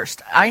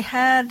first, I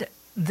had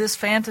this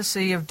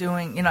fantasy of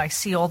doing, I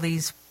see all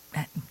these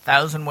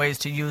 1,000 ways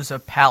to use a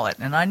palette.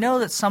 And I know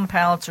that some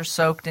palettes are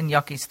soaked in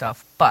yucky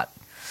stuff, but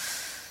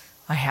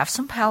I have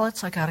some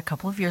palettes I got a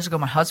couple of years ago.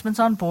 My husband's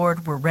on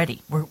board. We're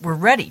ready. We're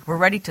ready. We're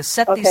ready to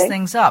set these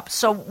things up.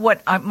 So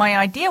what my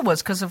idea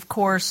was, because of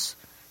course,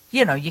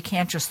 you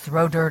can't just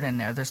throw dirt in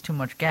there. There's too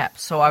much gap.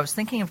 So I was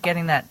thinking of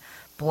getting that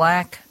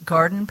black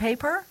garden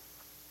paper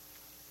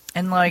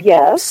and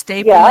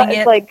stapling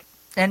it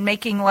and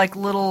making like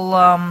little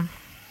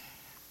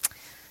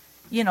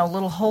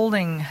little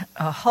holding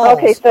holes.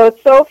 Okay, so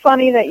it's so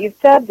funny that you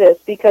said this,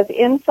 because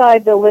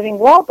inside the Living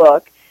Wall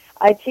book,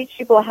 I teach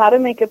people how to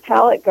make a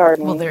palette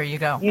garden. Well, there you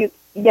go.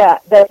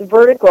 That's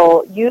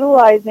vertical,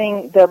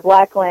 utilizing the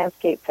black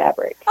landscape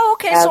fabric. Oh,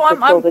 okay. So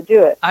I'm to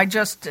do it. I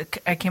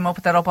came up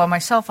with that all by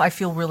myself. I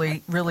feel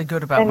really, really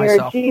good about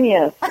myself. And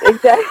you're a genius,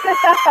 exactly.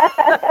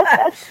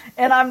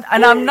 and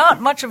I'm not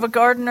much of a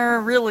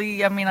gardener,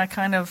 really. I mean, I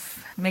kind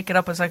of make it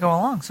up as I go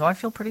along, so I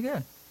feel pretty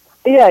good.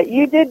 Yeah,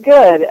 you did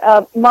good.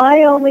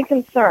 My only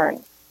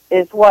concern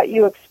is what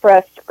you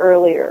expressed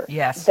earlier.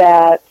 Yes.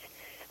 That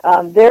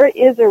there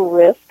is a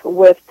risk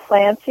with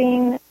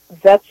planting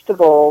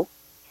vegetables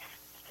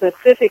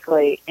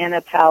specifically in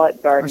a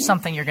pallet garden. Or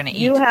something you're going to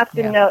eat. You have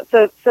to know.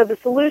 So the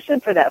solution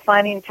for that,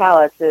 finding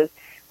pallets, is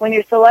when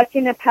you're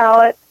selecting a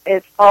pallet,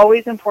 it's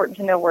always important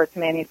to know where it's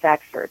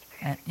manufactured.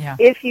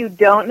 If you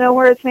don't know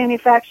where it's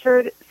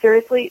manufactured,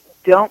 seriously,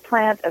 don't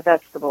plant a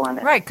vegetable in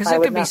it. Right, because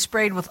it could be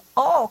sprayed with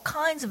all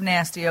kinds of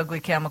nasty, ugly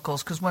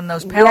chemicals, because when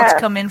those pallets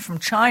come in from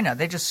China,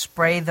 they just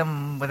spray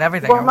them with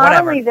everything or whatever. Well,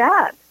 not only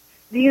that,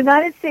 the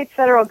United States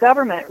federal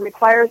government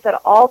requires that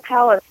all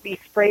pallets be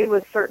sprayed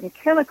with certain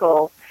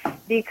chemicals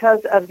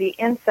because of the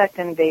insect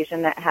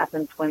invasion that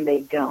happens when they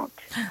don't.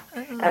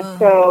 And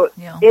so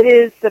it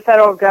is the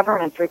federal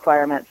government's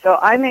requirement. So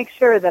I make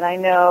sure that I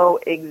know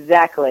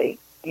exactly,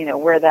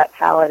 where that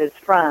pallet is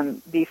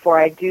from before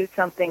I do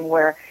something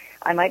where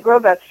I might grow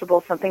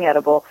vegetables, something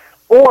edible,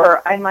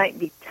 or I might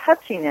be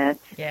touching it.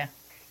 Yeah.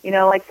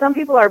 Like some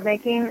people are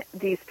making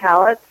these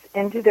pallets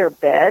into their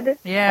bed.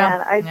 Yeah.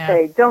 And I'd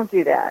say, don't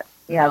do that.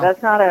 Yeah,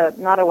 that's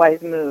not a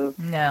wise move.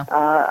 No.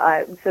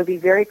 So be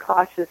very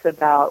cautious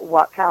about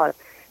what pallets.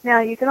 Now,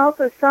 you can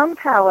also, some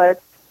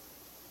pallets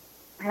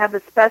have a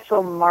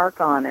special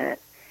mark on it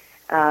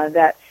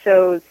that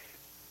shows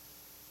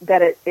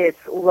that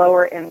it's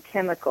lower in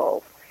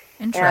chemicals.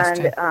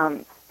 Interesting.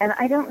 And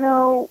I don't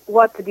know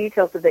what the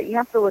details of that. You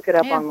have to look it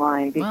up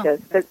online because,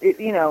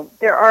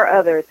 there are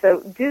others. So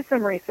do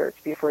some research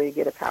before you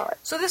get a pallet.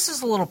 So this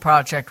is a little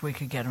project we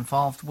could get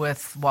involved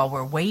with while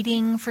we're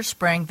waiting for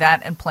spring,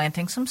 that and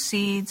planting some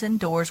seeds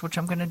indoors, which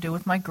I'm going to do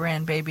with my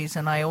grandbabies.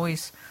 And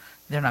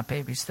they're not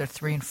babies, they're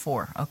 3 and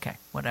 4. Okay,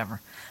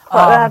 whatever.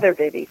 They're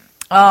babies.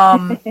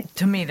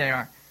 To me they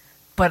are.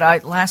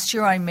 But last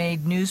year I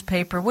made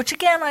newspaper, which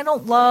again I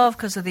don't love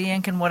because of the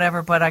ink and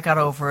whatever, but I got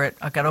over it.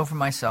 I got over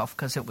myself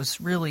because it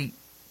was really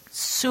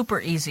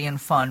super easy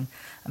and fun.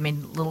 I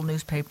made little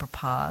newspaper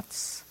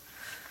pots,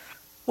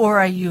 or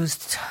I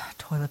used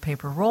toilet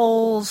paper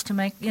rolls to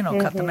make,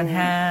 cut them in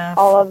half.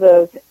 All of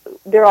those,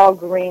 they're all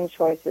green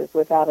choices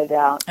without a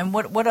doubt. And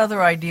what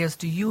other ideas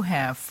do you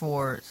have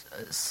for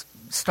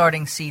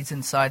starting seeds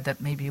inside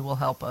that maybe will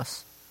help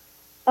us?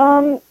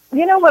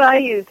 What I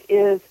use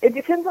is, it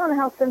depends on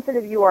how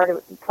sensitive you are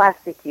to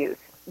plastic use,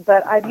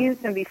 but I've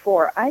used them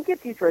before. I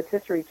get these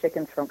rotisserie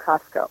chickens from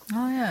Costco.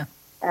 Oh, yeah.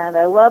 And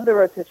I love the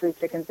rotisserie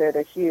chickens there.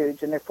 They're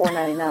huge, and they're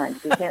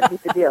 $4.99, so you can't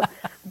beat the deal.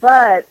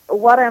 But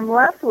what I'm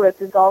left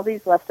with is all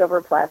these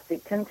leftover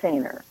plastic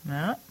containers.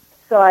 Yeah.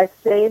 So I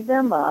save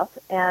them up,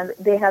 and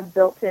they have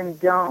built-in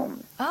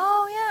domes.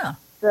 Oh, yeah.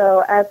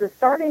 So as a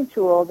starting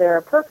tool, they're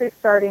a perfect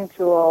starting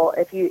tool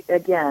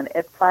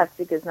if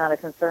plastic is not a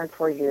concern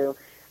for you.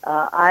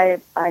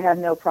 I have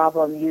no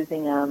problem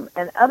using them.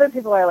 And other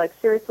people are like,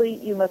 seriously,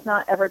 you must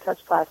not ever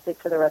touch plastic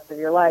for the rest of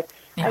your life.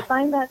 Yeah. I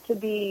find that to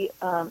be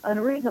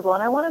unreasonable,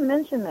 and I want to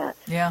mention that.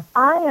 Yeah.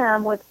 I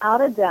am, without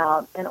a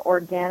doubt, an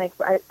organic.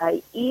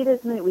 I eat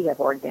as many. We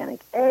have organic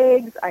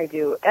eggs. I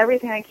do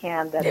everything I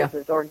can that is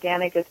as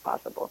organic as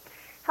possible.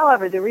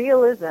 However, the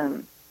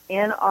realism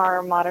in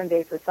our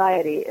modern-day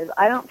society is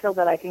I don't feel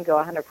that I can go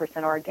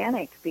 100%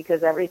 organic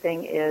because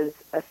everything is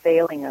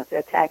assailing us,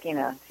 attacking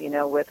us,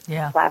 with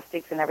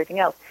plastics and everything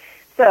else.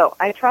 So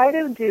I try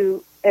to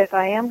do, if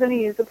I am going to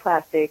use a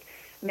plastic,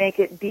 make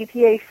it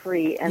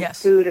BPA-free and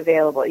food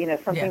available,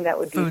 something that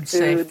would be food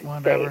safe.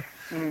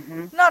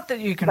 Not that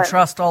you can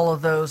trust all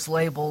of those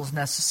labels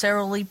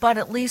necessarily, but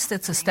at least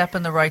it's a step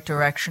in the right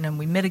direction, and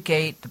we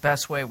mitigate the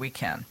best way we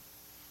can.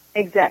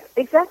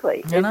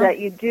 Exactly. You know? Is that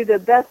you do the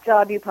best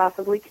job you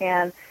possibly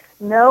can,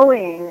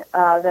 knowing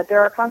that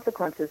there are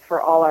consequences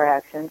for all our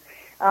actions.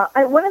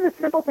 One of the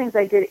simple things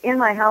I did in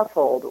my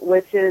household,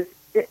 which is,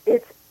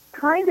 it's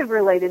kind of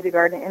related to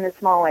gardening in a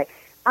small way.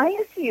 I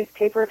used to use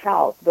paper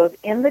towels both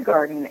in the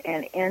garden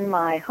and in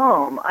my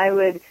home. I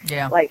would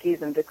use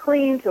them to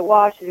clean, to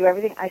wash, to do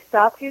everything. I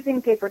stopped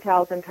using paper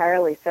towels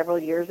entirely several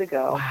years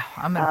ago. Wow,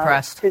 I'm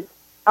impressed.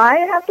 I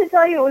have to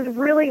tell you, it was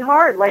really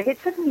hard. Like,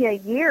 it took me a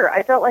year.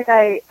 I felt like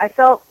I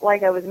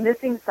was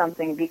missing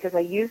something because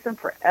I used them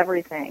for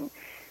everything.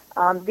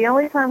 The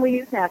only time we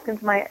use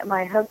napkins,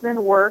 my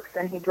husband works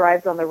and he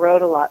drives on the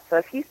road a lot. So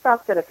if he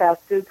stops at a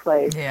fast food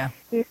place,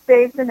 he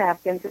saves the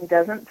napkins and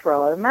doesn't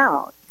throw them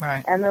out.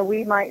 Right. And then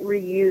we might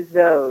reuse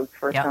those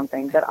for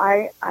something. But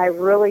I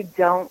really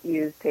don't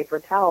use paper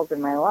towels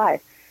in my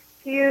life.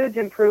 Huge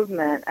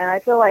improvement. And I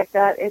feel like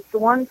that it's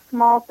one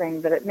small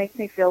thing, but it makes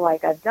me feel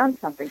like I've done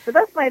something. So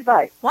that's my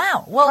advice.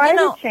 Wow. Well, try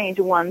to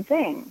change one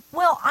thing.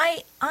 Well,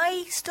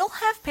 I still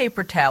have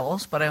paper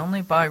towels, but I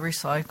only buy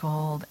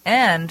recycled,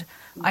 and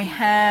I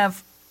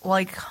have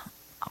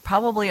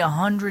probably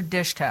 100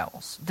 dish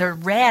towels. They're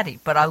ratty,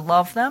 but I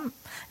love them,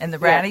 and the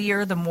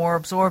rattier, the more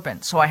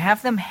absorbent. So I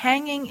have them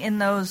hanging in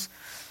those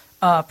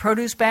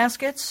produce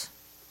baskets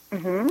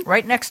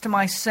right next to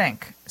my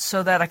sink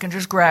so that I can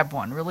just grab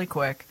one really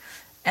quick.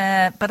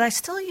 But I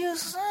still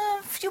use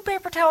a few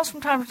paper towels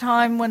from time to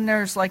time when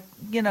there's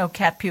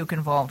cat puke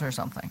involved or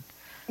something.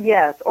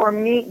 Yes, or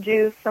meat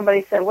juice.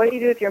 Somebody said, what do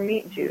you do with your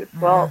meat juice?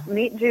 Well,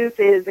 meat juice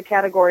is a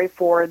category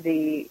for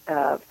the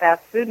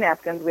fast food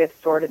napkins we have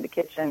stored in the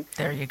kitchen.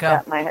 There you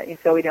go.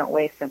 So we don't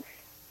waste them.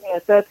 Yeah,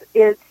 so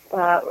it's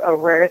a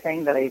rare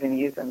thing that I even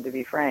use them, to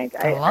be frank.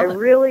 I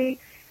really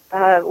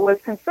was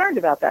concerned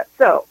about that.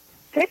 So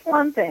pick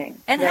one thing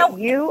that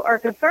you are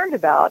concerned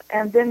about,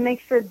 and then make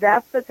sure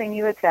that's the thing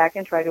you attack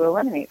and try to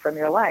eliminate from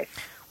your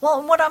life. Well,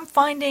 and what I'm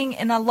finding,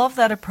 and I love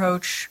that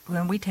approach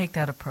when we take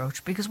that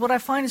approach, because what I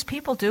find is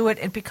people do it,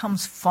 it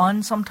becomes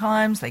fun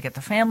sometimes. They get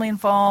the family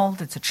involved,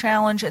 it's a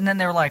challenge, and then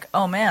they're like,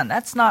 oh man,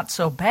 that's not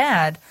so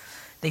bad.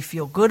 They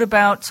feel good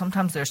about,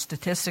 sometimes there's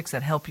statistics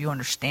that help you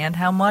understand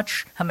how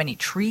many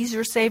trees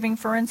you're saving,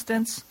 for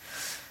instance.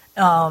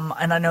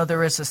 And I know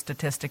there is a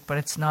statistic, but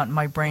it's not in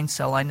my brain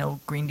cell. I know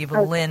Green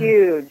Diva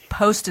Lynn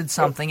posted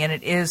something, and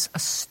it is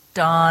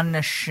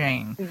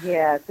astonishing.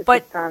 Yes, it's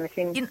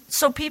astonishing.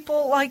 So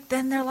people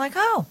then they're like,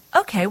 oh,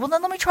 okay, well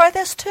then let me try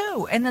this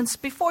too. And then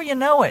before you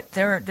know it,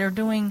 they're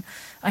doing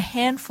a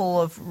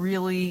handful of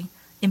really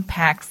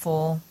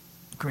impactful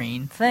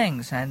green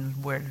things,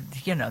 and where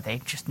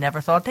they just never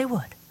thought they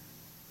would.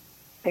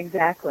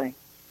 Exactly,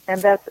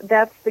 and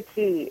that's the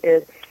key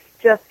is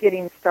just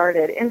getting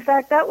started. In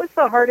fact, that was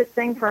the hardest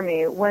thing for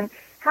me.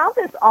 How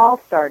this all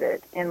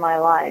started in my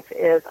life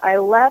is I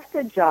left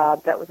a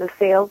job that was a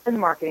sales and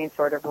marketing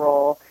sort of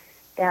role,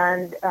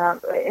 and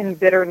in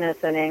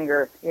bitterness and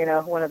anger,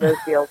 one of those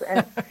deals.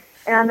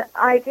 And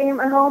I came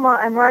home,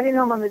 I'm riding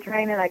home on the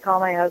train, and I call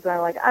my husband.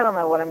 I'm like, I don't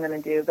know what I'm going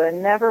to do, but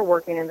I'm never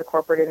working in the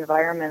corporate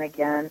environment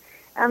again.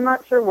 I'm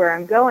not sure where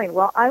I'm going.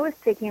 Well, I was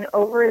taking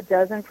over a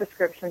dozen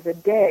prescriptions a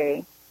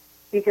day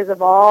because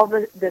of all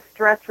the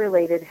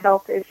stress-related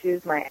health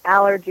issues, my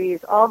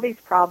allergies, all these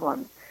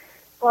problems.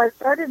 So I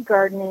started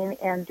gardening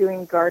and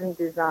doing garden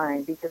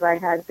design because I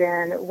had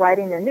been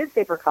writing a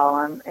newspaper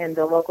column in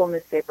the local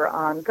newspaper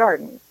on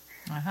gardens.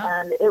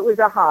 And it was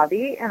a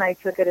hobby, and I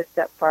took it a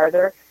step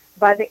farther.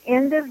 By the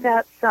end of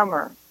that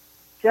summer,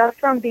 just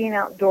from being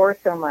outdoors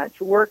so much,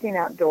 working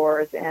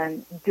outdoors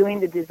and doing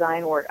the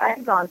design work, I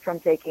had gone from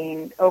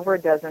taking over a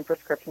dozen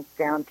prescriptions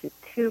down to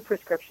 2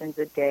 prescriptions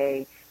a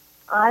day.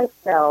 I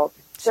felt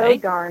so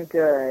darn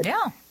good.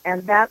 Yeah.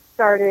 And that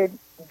started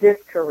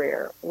this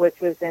career, which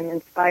was in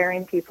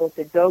inspiring people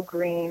to go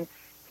green,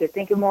 to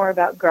think more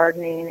about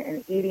gardening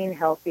and eating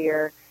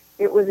healthier.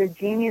 It was a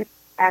genius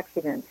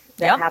accident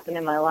that happened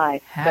in my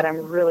life that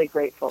I'm really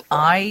grateful for.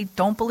 I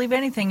don't believe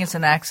anything is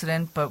an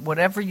accident, but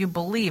whatever you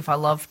believe, I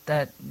love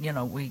that,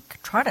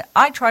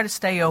 I try to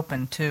stay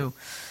open to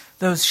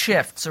those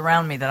shifts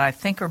around me that I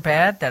think are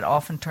bad that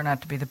often turn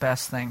out to be the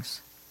best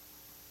things.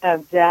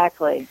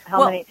 Exactly.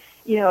 A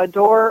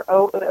door,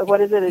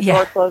 what is it? A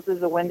door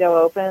closes, a window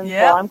opens.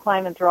 Yeah. Well, I'm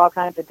climbing through all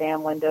kinds of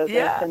damn windows.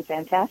 Yeah. It's been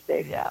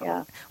fantastic.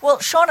 Yeah. Well,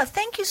 Shauna,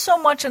 thank you so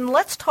much, and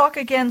let's talk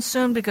again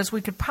soon because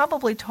we could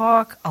probably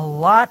talk a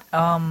lot.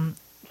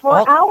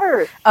 For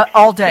hours.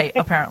 All day,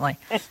 apparently.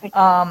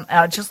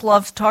 I just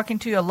love talking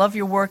to you. I love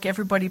your work.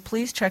 Everybody,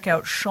 please check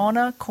out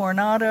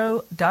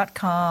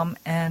ShaunaCoronado.com,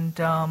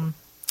 and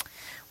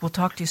we'll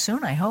talk to you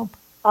soon, I hope.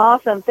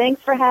 Awesome.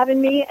 Thanks for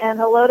having me, and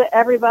hello to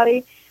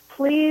everybody.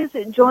 Please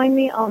join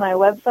me on my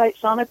website,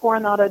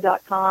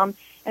 ShaunaCoronado.com.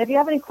 And if you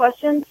have any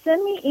questions,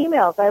 send me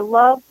emails. I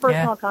love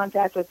personal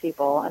contact with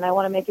people, and I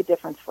want to make a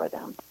difference for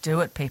them.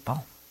 Do it,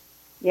 people.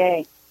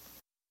 Yay.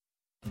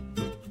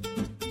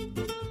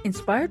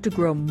 Inspired to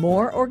grow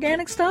more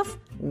organic stuff?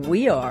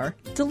 We are.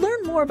 To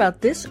learn more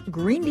about this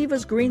Green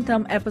Divas Green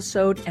Thumb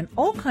episode and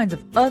all kinds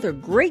of other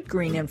great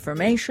green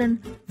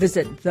information,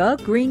 visit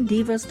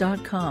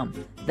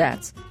thegreendivas.com.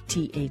 That's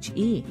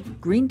THE,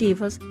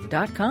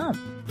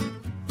 greendivas.com.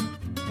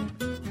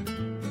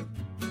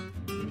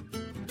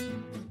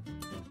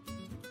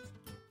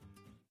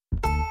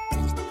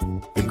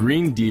 The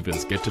Green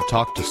Divas get to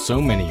talk to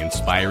so many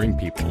inspiring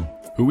people,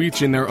 who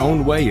each in their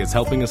own way is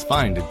helping us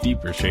find a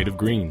deeper shade of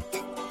green.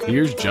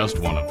 Here's just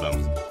one of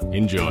them.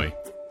 Enjoy.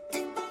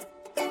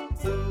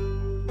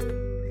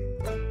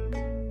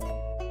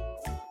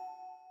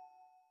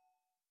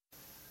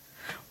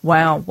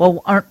 Wow.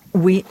 Well, aren't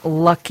we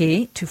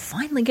lucky to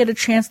finally get a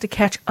chance to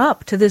catch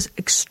up to this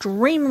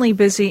extremely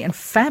busy and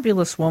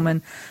fabulous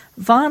woman,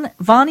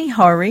 Vani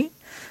Hari,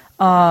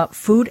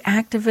 food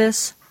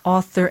activist,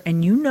 author,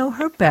 and you know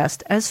her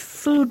best as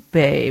Food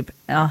Babe.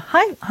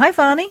 Hi,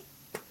 Vani.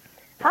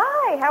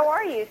 Hi, how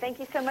are you? Thank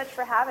you so much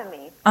for having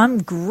me.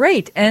 I'm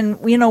great.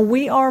 And,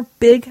 we are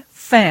big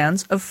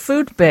fans of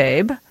Food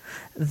Babe,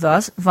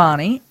 thus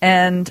Vani,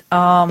 and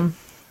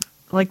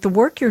like the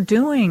work you're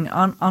doing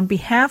on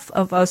behalf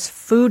of us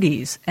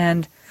foodies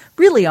and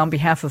really on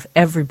behalf of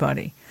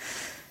everybody.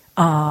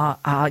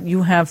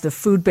 You have the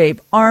Food Babe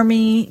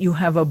Army. You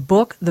have a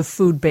book, The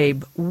Food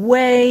Babe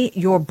Way.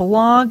 Your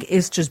blog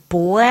is just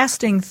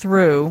blasting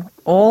through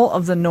all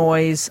of the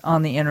noise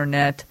on the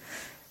internet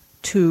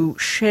to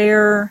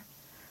share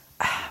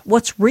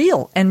what's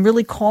real and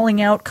really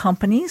calling out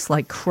companies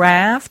like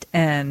Kraft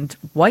and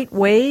White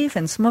Wave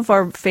and some of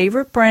our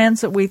favorite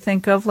brands that we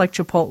think of like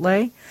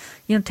Chipotle,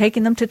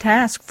 taking them to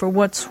task for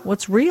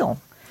what's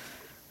real.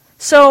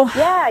 So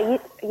yeah,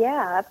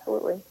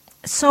 absolutely.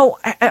 So,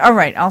 all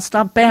right, I'll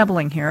stop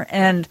babbling here.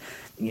 And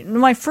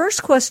my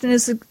first question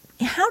is,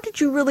 how did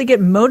you really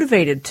get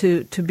motivated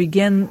to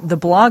begin the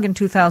blog in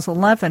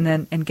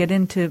 2011 and get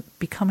into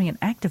becoming an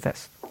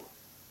activist?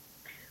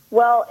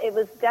 Well, it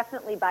was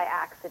definitely by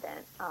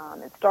accident.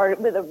 It started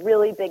with a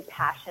really big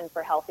passion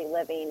for healthy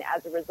living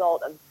as a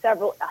result of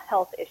several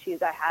health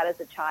issues I had as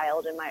a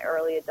child in my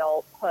early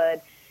adulthood.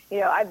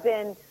 I've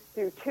been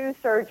through 2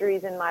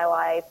 surgeries in my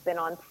life, been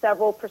on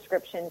several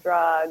prescription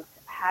drugs,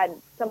 had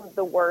some of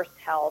the worst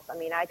health. I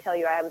mean, I tell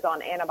you, I was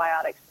on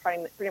antibiotics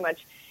pretty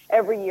much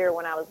every year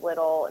when I was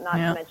little, not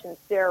to mention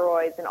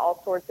steroids and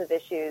all sorts of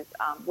issues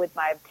with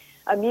my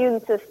immune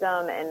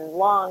system and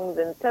lungs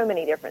and so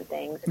many different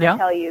things. And I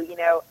tell you,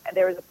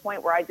 there was a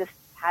point where I just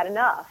had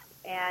enough,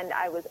 and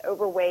I was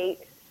overweight,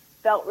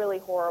 felt really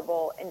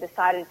horrible, and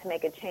decided to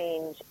make a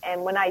change.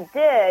 And when I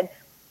did,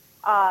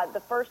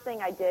 the first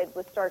thing I did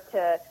was start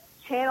to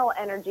channel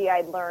energy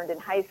I'd learned in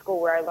high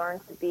school, where I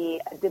learned to be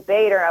a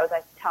debater. I was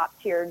a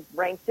top-tiered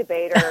ranked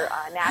debater,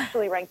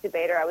 nationally ranked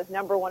debater. I was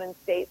number 1 in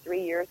state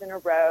 3 years in a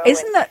row.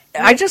 Isn't that?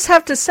 I just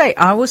have to say,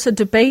 I was a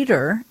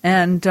debater,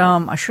 and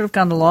I should have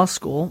gone to law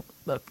school,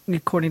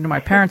 according to my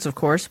parents, of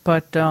course.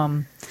 But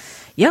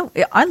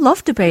I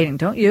love debating.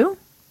 Don't you?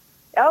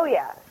 Oh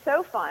yeah,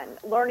 so fun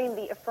learning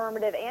the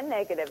affirmative and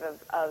negative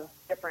of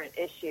different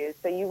issues.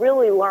 So you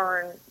really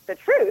learn the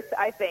truth,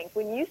 I think.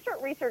 When you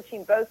start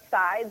researching both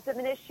sides of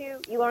an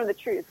issue, you learn the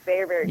truth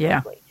very, very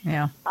quickly.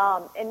 Yeah.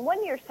 And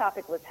one year's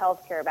topic was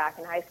healthcare back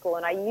in high school,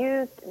 and I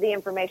used the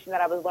information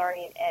that I was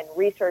learning and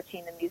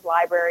researching in these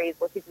libraries,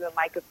 looking through the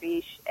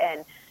microfiche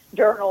and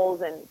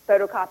journals and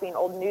photocopying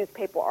old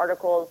newspaper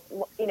articles,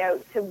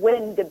 to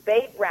win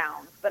debate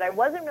rounds. But I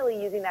wasn't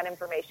really using that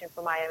information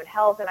for my own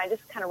health, and I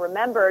just kind of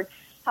remembered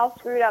how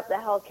screwed up the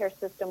healthcare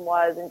system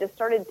was, and just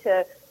started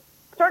to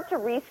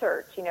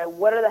research,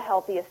 what are the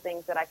healthiest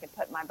things that I could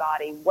put in my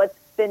body? What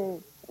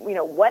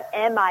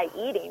am I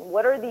eating?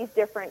 What are these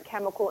different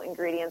chemical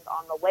ingredients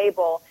on the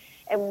label?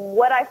 And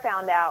what I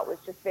found out was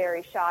just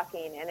very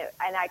shocking,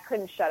 and I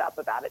couldn't shut up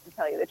about it, to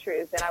tell you the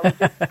truth. And I was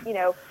just,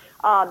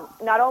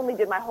 not only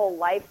did my whole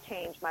life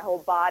change, my whole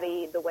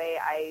body, the way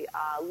I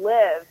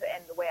live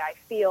and the way I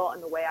feel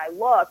and the way I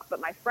look, but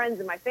my friends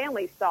and my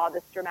family saw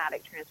this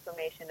dramatic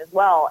transformation as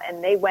well.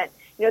 And they went,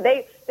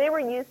 they were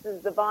used to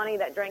the Bonnie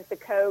that drank the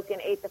Coke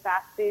and ate the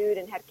fast food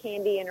and had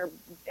candy in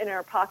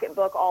her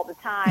pocketbook all the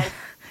time,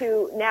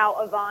 to now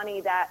a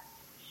Bonnie that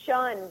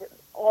shunned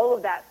all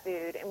of that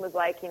food and was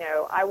like,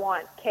 I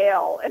want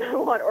kale and I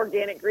want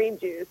organic green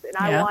juice and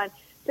I want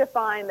to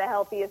find the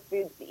healthiest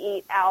foods to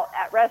eat out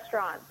at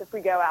restaurants if we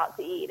go out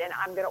to eat. And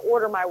I'm going to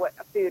order my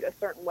food a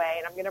certain way,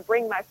 and I'm going to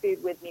bring my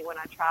food with me when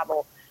I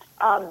travel.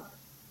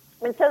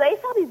 And so they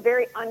saw these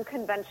very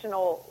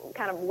unconventional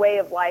kind of way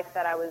of life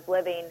that I was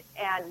living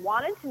and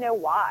wanted to know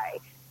why.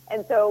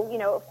 And so,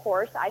 of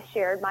course, I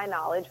shared my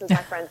knowledge with my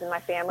friends and my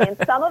family, and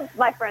some of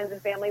my friends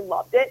and family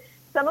loved it.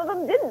 Some of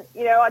them didn't.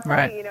 I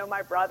tell you,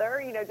 my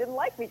brother, didn't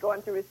like me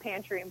going through his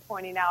pantry and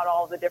pointing out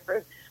all the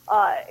different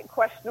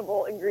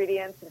questionable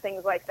ingredients and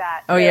things like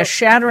that. Oh, so, yeah,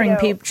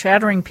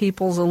 shattering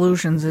people's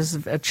illusions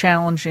is a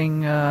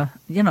challenging,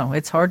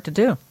 it's hard to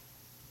do.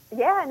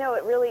 Yeah, no,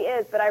 it really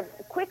is. But I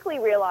quickly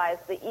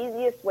realized the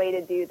easiest way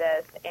to do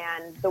this,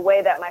 and the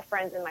way that my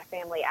friends and my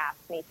family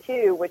asked me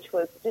too, which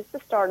was just to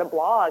start a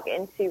blog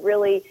and to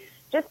really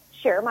just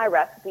share my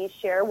recipes,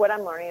 share what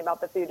I'm learning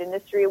about the food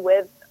industry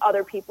with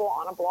other people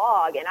on a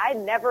blog. And I'd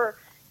never,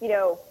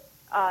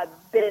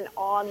 been an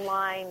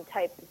online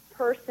type of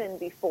person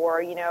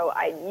before.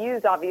 I'd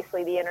used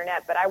obviously the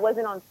internet, but I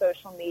wasn't on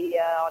social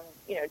media, on,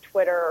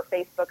 Twitter or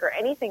Facebook or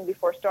anything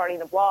before starting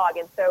the blog.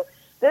 And so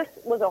this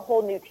was a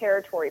whole new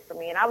territory for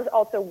me. And I was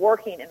also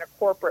working in a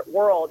corporate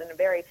world, in a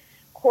very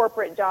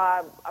corporate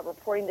job,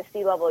 reporting to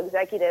C-level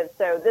executives.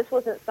 So this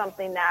wasn't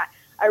something that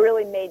I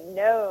really made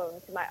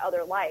known to my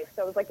other life.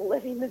 So it was like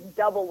living this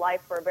double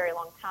life for a very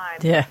long time.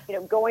 Yeah.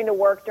 Going to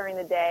work during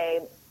the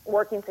day,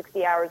 working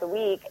 60 hours a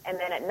week, and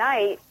then at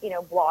night,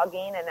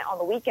 blogging, and on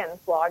the weekends,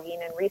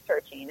 blogging and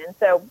researching. And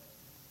so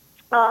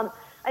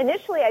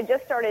initially I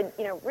just started,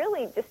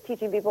 really just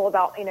teaching people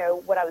about,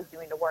 what I was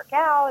doing to work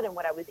out and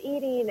what I was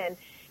eating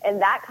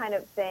and that kind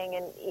of thing.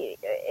 And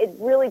it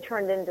really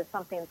turned into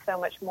something so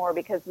much more,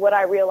 because what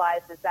I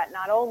realized is that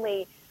not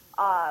only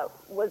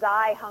was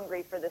I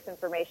hungry for this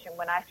information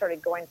when I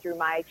started going through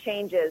my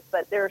changes,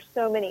 but there are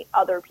so many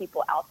other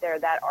people out there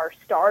that are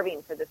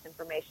starving for this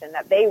information,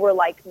 that they were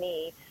like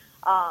me,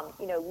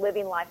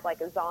 living life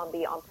like a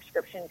zombie on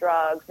prescription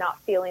drugs,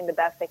 not feeling the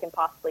best they can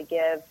possibly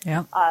give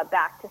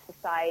back to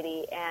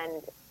society,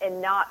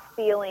 and not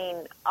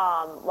feeling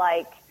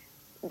like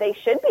they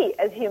should be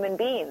as human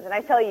beings. And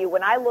I tell you,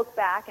 when I look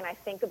back and I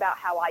think about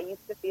how I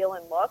used to feel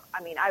and look,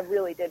 I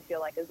really did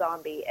feel like a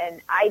zombie,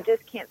 and I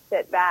just can't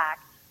sit back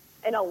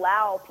and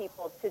allow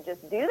people to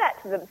just do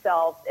that to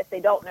themselves if they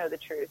don't know the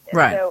truth. And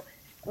right. So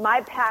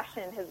my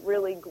passion has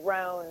really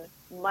grown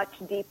much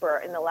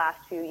deeper in the last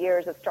few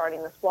years of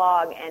starting this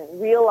blog, and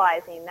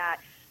realizing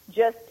that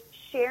just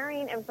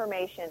sharing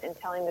information and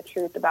telling the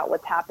truth about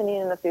what's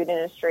happening in the food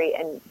industry,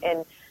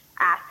 and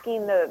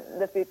asking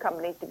the food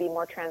companies to be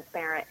more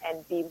transparent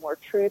and be more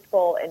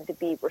truthful and to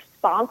be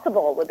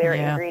responsible with their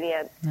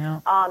ingredients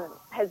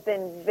has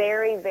been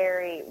very,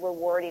 very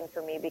rewarding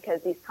for me,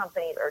 because these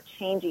companies are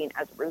changing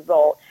as a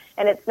result.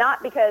 And it's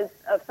not because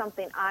of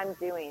something I'm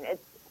doing.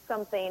 It's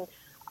something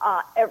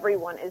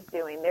everyone is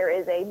doing. There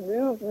is a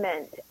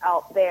movement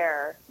out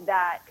there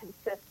that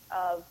consists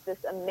of this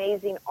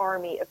amazing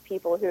army of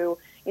people who,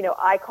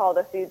 I call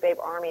the Food Babe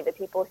Army, the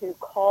people who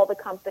call the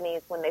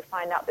companies when they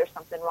find out there's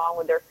something wrong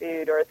with their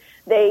food, or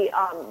they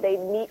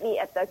meet me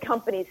at the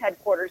company's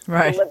headquarters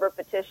to deliver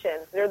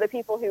petitions. They're the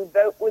people who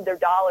vote with their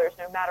dollars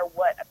no matter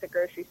what at the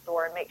grocery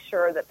store, and make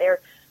sure that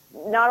they're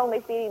not only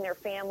feeding their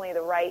family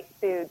the right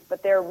foods,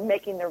 but they're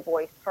making their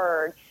voice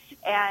heard.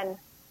 And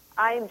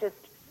I am just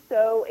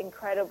so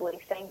incredibly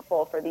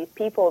thankful for these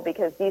people,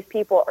 because these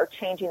people are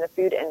changing the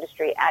food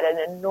industry at an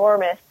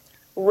enormous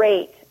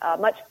rate, a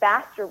much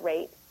faster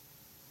rate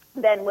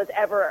than was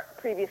ever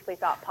previously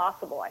thought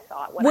possible, I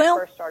thought, when I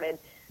first started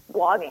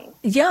blogging.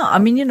 Yeah,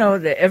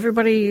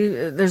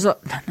 there's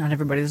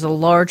a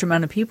large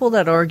amount of people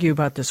that argue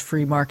about this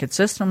free market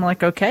system.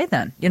 Like, okay,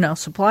 then,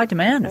 supply,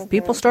 demand. If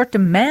people start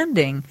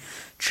demanding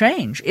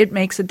change, it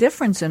makes a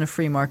difference in a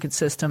free market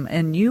system,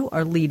 and you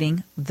are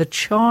leading the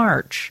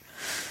charge.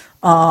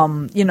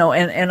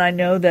 And I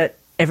know that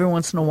every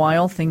once in a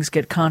while things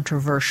get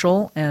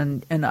controversial,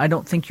 and I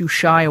don't think you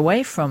shy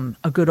away from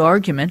a good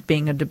argument,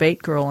 being a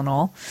debate girl and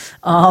all.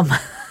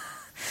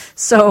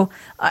 So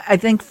I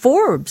think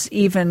Forbes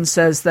even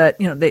says that,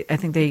 I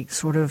think they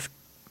sort of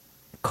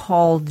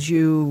called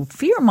you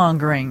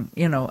fear-mongering,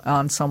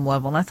 on some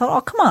level. And I thought,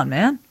 oh, come on,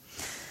 man.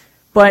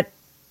 But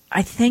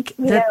I think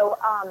that...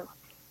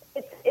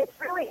 it's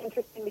really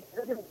interesting,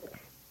 because this is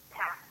a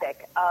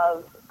tactic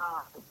of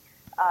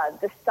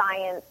the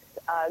science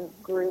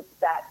group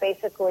that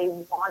basically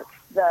wants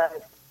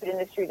the food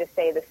industry to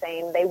stay the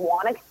same. They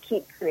want to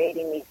keep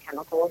creating these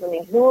chemicals.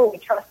 Who are we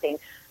trusting?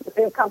 The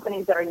food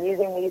companies that are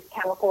using these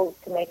chemicals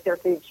to make their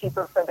food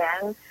cheaper for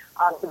them,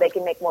 so they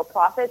can make more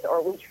profits? Or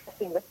are we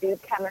trusting the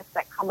food chemists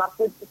that come up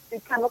with the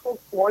food chemicals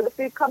for the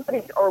food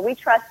companies? Or are we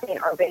trusting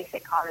our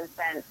basic common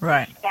sense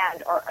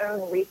and our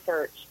own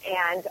research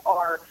and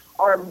our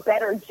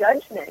better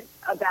judgment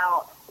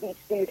about these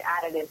food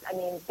additives?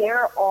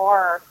 There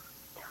are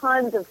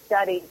tons of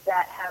studies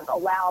that have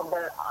allowed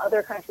the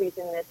other countries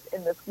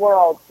in this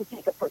world to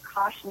take a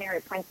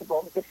precautionary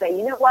principle to say,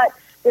 you know what,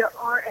 there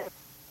aren't.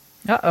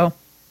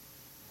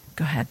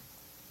 Go ahead.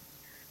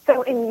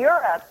 So in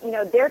Europe,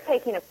 they're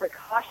taking a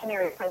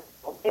precautionary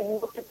principle. They've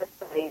looked at the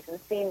studies and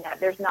seen that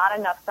there's not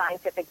enough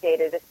scientific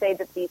data to say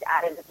that these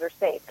additives are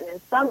safe. And in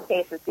some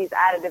cases, these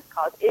additives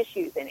cause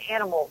issues in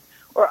animals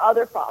or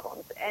other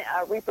problems,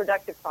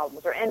 reproductive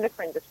problems, or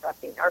endocrine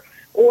disrupting,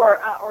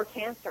 or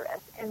cancerous.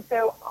 And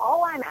so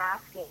all I'm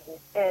asking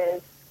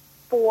is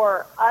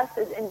for us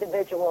as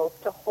individuals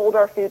to hold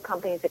our food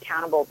companies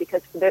accountable,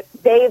 because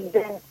they've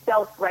been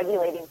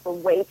self-regulating for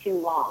way too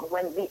long.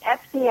 When the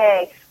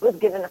FDA was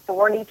given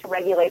authority to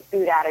regulate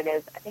food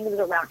additives, I think it was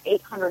around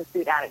 800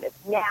 food additives.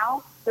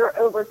 Now there are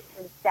over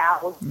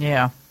 10,000.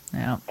 Yeah.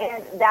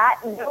 And that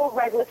no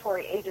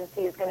regulatory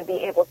agency is going to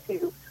be able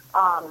to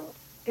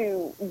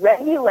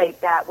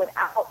regulate that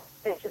without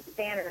sufficient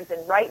standards.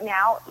 And right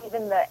now,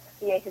 even the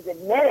FDA has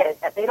admitted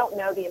that they don't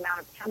know the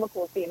amount of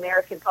chemicals the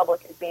American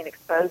public is being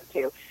exposed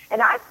to.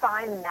 And I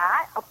find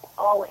that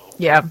appalling.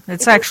 Yeah,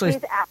 it's actually...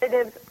 These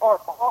additives are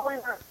all in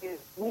our food.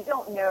 We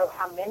don't know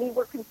how many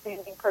we're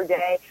consuming per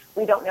day.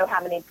 We don't know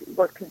how many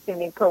we're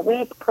consuming per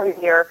week, per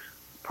year,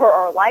 per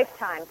our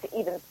lifetime to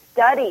even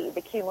study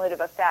the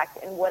cumulative effect.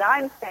 And what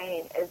I'm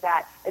saying is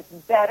that it's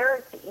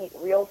better to eat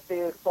real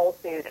food, whole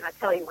food. And I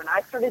tell you, when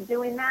I started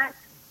doing that,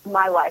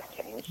 my life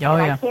changed. Oh,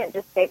 and yeah. I can't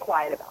just stay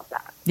quiet about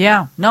that.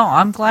 Yeah, no,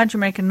 I'm glad you're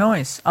making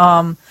noise.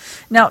 Now,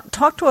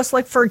 talk to us,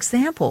 like, for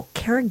example,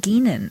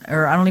 carrageenan,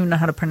 or I don't even know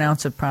how to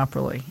pronounce it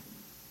properly.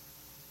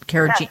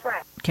 That's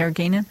right.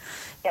 Carrageenan?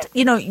 Yes.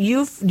 You know,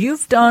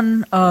 you've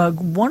done a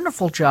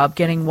wonderful job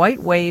getting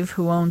White Wave,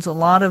 who owns a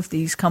lot of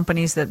these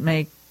companies that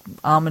make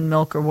almond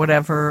milk or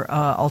whatever,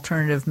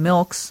 alternative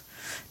milks,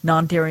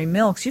 non-dairy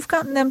milks. You've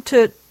gotten them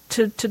to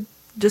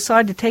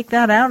decide to take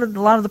that out of a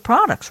lot of the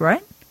products,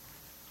 right?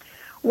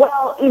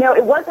 Well, you know,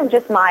 it wasn't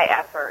just my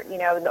effort. You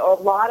know,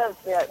 a lot of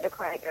the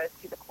credit goes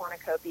to the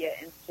Cornucopia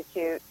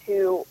Institute,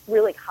 who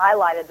really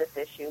highlighted this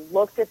issue,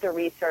 looked at the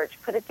research,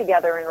 put it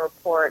together in a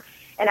report,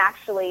 and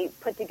actually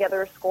put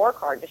together a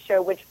scorecard to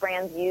show which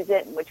brands use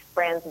it and which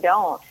brands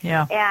don't.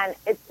 Yeah. And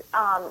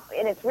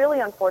it's really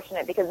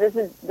unfortunate because this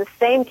is the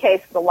same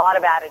case with a lot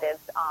of additives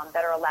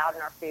that are allowed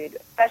in our food,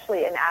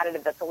 especially an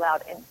additive that's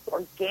allowed in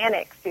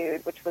organic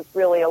food, which was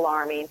really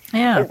alarming.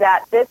 Yeah. Is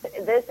that this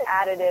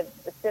additive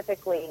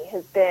specifically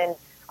has been,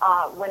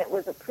 when it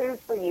was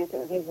approved for use, it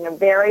was used in a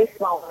very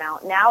small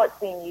amount. Now it's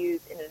being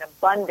used in an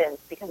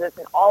abundance because it's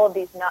in all of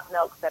these nut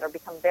milks that are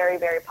become very,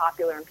 very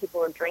popular, and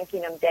people are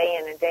drinking them day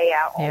in and day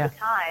out all the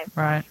time.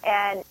 Right.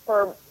 And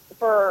for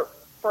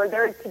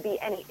there to be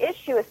any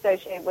issue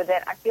associated with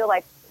it, I feel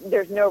like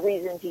there's no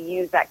reason to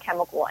use that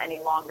chemical any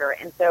longer.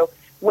 And so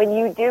when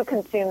you do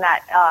consume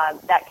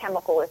that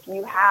chemical, if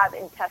you have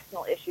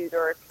intestinal issues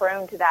or are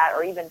prone to that,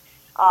 or even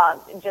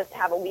just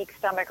have a weak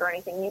stomach or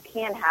anything, you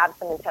can have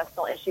some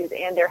intestinal issues.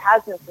 And there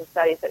has been some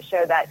studies that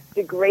show that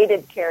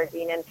degraded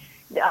carrageenan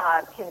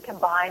can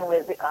combine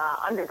with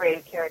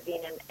undegraded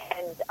carrageenan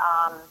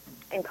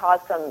and cause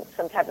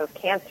some type of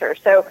cancer.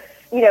 So,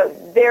 you know,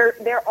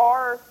 there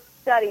are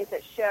studies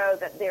that show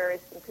that there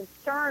is some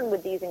concern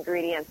with these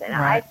ingredients, and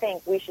right. I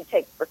think we should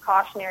take the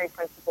precautionary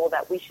principle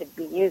that we should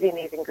be using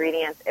these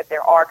ingredients if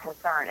there are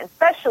concern,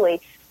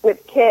 especially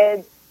with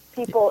kids,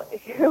 people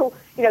who,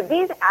 you know,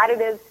 these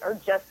additives are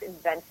just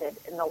invented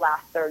in the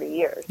last 30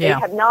 years. Yeah. They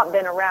have not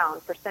been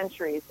around for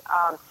centuries.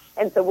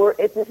 And so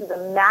this is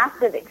a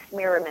massive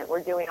experiment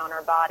we're doing on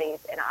our bodies,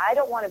 and I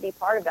don't want to be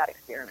part of that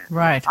experiment.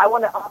 Right. I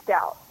want to opt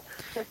out.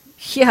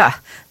 Yeah,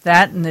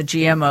 that and the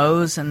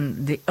GMOs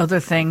and the other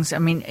things. I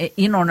mean,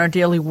 you know, in our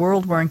daily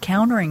world, we're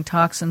encountering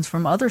toxins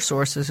from other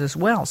sources as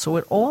well. So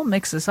it all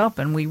mixes up,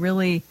 and we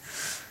really,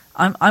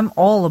 I'm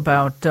all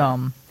about,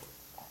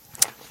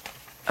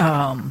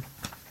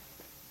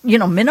 you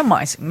know,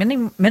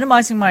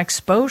 minimizing my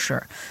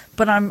exposure.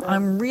 But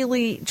I'm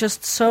really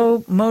just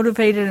so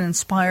motivated and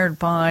inspired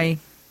by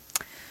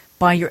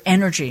your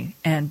energy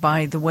and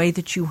by the way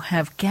that you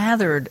have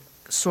gathered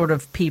sort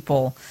of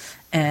people.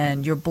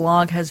 And your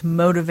blog has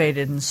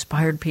motivated and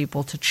inspired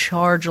people to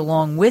charge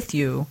along with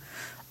you,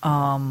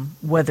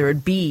 whether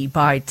it be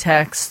by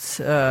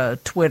text,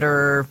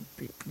 Twitter,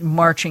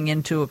 marching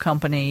into a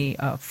company,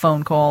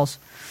 phone calls.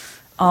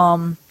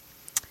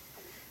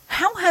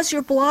 How has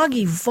your blog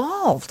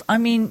evolved? I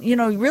mean, you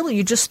know, really,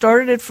 you just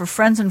started it for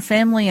friends and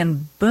family,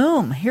 and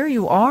boom, here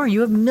you are.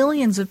 You have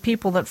millions of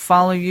people that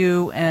follow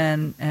you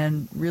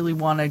and really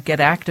want to get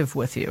active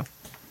with you.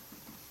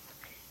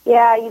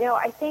 Yeah, you know,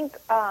 I think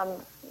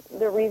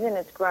the reason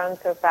it's grown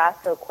so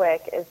fast, so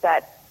quick, is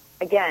that,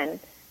 again,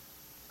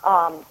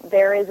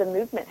 there is a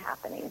movement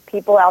happening.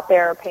 People out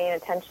there are paying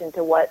attention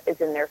to what is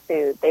in their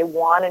food. They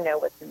want to know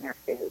what's in their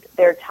food.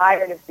 They're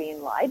tired of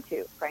being lied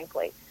to,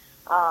 frankly,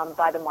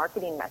 by the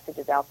marketing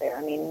messages out there.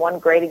 I mean, one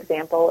great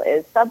example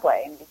is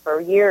Subway. I mean, for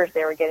years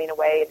they were getting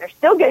away, and they're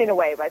still getting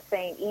away by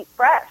saying eat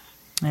fresh.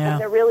 Yeah.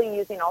 And they're really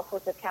using all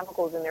sorts of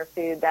chemicals in their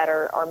food that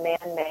are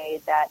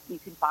man-made that you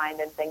can find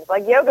in things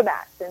like yoga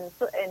mats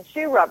and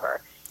shoe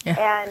rubber.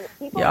 Yeah. And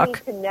people Yuck. need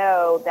to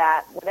know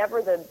that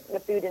whatever the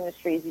food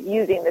industry is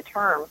using the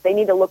terms, they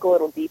need to look a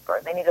little deeper.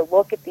 They need to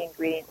look at the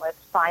ingredient list,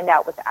 find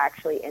out what's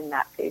actually in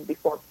that food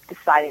before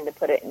deciding to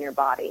put it in your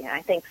body. And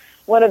I think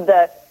one of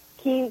the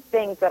key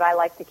things that I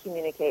like to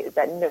communicate is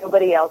that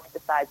nobody else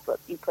decides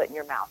what you put in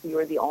your mouth. You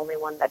are the only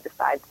one that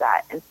decides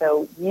that. And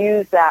so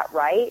use that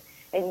right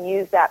and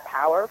use that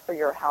power for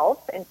your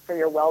health and for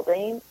your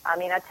well-being. I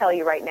mean, I tell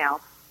you right now,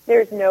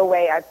 there's no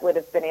way I would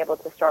have been able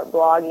to start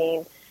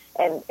blogging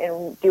and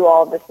do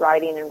all of this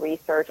writing and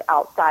research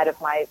outside of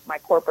my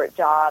corporate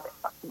job.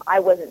 I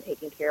wasn't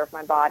taking care of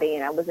my body,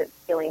 and I wasn't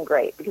feeling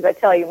great, because I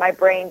tell you, my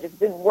brain just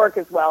didn't work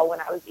as well when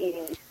I was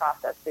eating these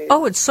processed foods.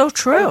 Oh, it's so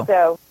true.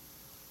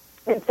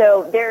 And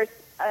so there's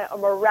a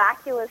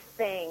miraculous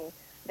thing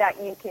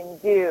that you can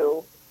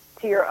do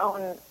to your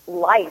own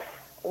life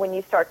when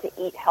you start to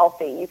eat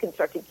healthy. You can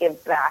start to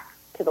give back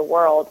to the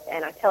world.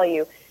 And I tell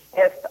you,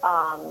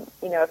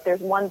 if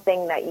there's one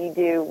thing that you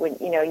do when,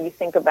 you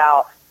think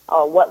about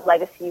what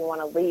legacy you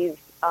want to leave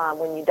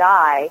when you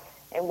die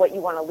and what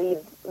you want to leave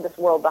this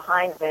world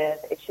behind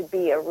with, it should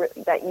be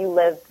that you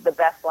lived the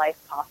best life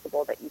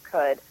possible that you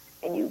could,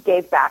 and you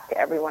gave back to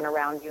everyone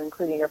around you,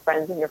 including your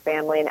friends and your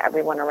family and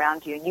everyone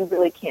around you. And you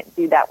really can't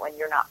do that when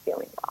you're not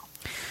feeling well.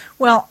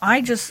 Well,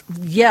 I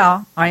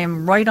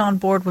am right on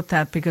board with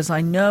that, because I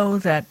know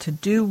that to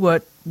do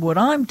what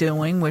I'm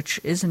doing, which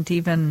isn't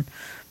even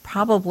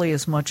probably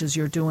as much as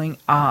you're doing,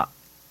 I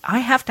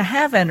have to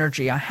have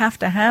energy. I have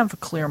to have a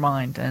clear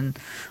mind. And,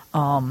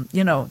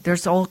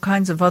 there's all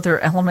kinds of other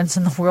elements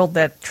in the world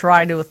that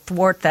try to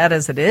thwart that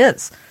as it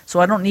is. So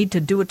I don't need to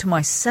do it to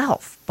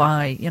myself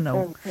by,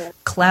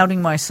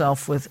 clouding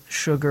myself with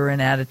sugar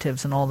and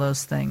additives and all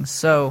those things.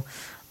 So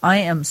I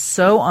am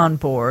so on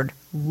board.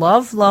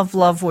 Love, love,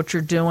 love what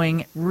you're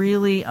doing.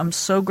 Really, I'm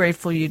so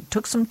grateful you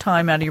took some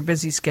time out of your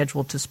busy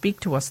schedule to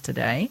speak to us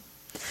today.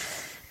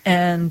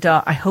 And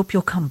I hope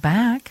you'll come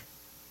back.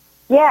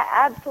 Yeah,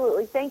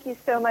 absolutely. Thank you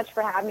so much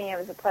for having me. It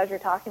was a pleasure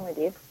talking with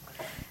you.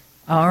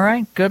 All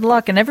right. Good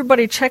luck. And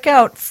everybody check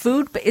out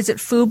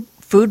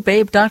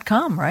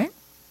foodbabe.com, right?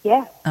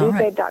 Yeah,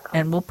 foodbabe.com. Right.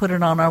 And we'll put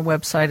it on our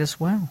website as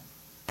well.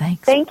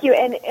 Thanks. Thank you.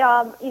 And,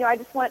 I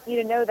just want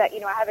you to know that,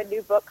 I have a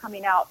new book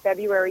coming out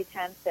February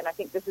 10th, and I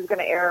think this is going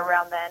to air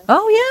around then.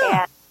 Oh,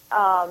 yeah.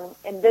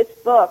 And this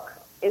book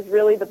is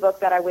really the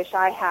book that I wish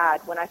I had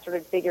when I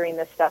started figuring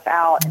this stuff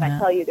out. And I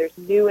tell you, there's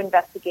new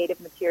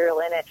investigative material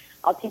in it.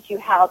 I'll teach you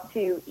how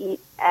to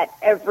eat at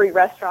every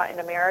restaurant in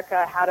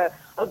America, how to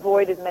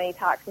avoid as many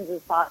toxins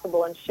as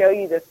possible, and show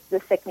you the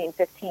sickening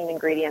 15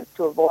 ingredients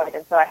to avoid.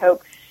 And so I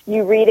hope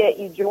you read it,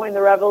 you join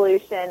the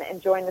revolution,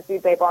 and join the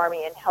Food Babe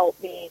Army and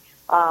help me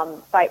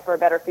fight for a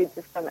better food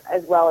system,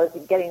 as well as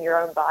getting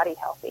your own body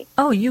healthy.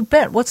 Oh, you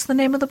bet. What's the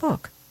name of the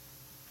book?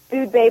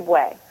 Food Babe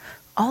Way.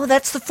 Oh,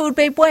 that's the Food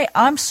Babe Way.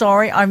 I'm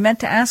sorry. I meant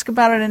to ask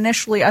about it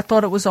initially. I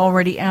thought it was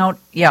already out.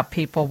 Yeah,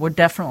 people, we're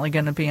definitely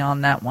going to be on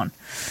that one.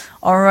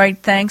 All right.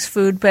 Thanks,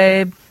 Food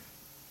Babe.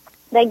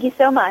 Thank you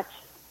so much.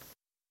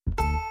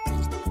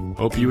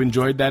 Hope you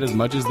enjoyed that as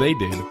much as they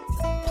did.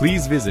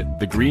 Please visit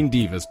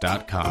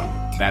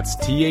thegreendivas.com. That's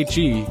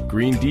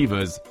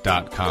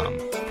greendivas.com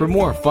for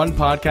more fun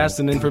podcasts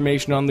and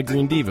information on the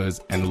Green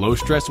Divas and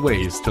low-stress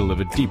ways to live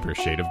a deeper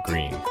shade of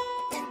green.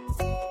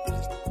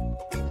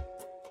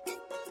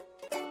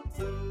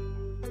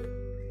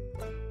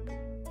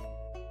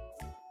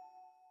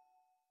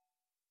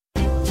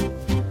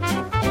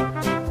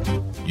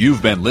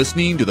 You've been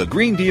listening to the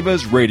Green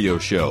Divas Radio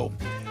Show.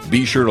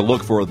 Be sure to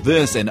look for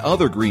this and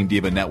other Green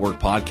Diva Network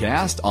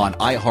podcasts on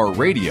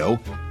iHeartRadio,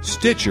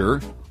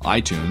 Stitcher,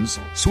 iTunes,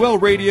 Swell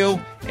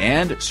Radio,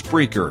 and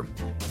Spreaker.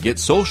 Get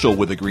social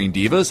with the Green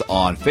Divas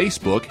on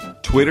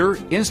Facebook, Twitter,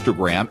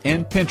 Instagram,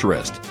 and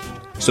Pinterest.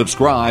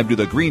 Subscribe to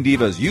the Green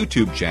Divas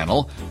YouTube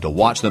channel to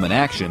watch them in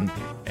action.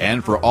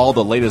 And for all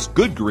the latest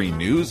good green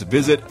news,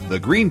 visit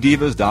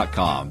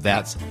thegreendivas.com.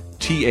 That's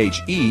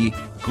THE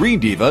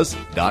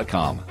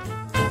greendivas.com.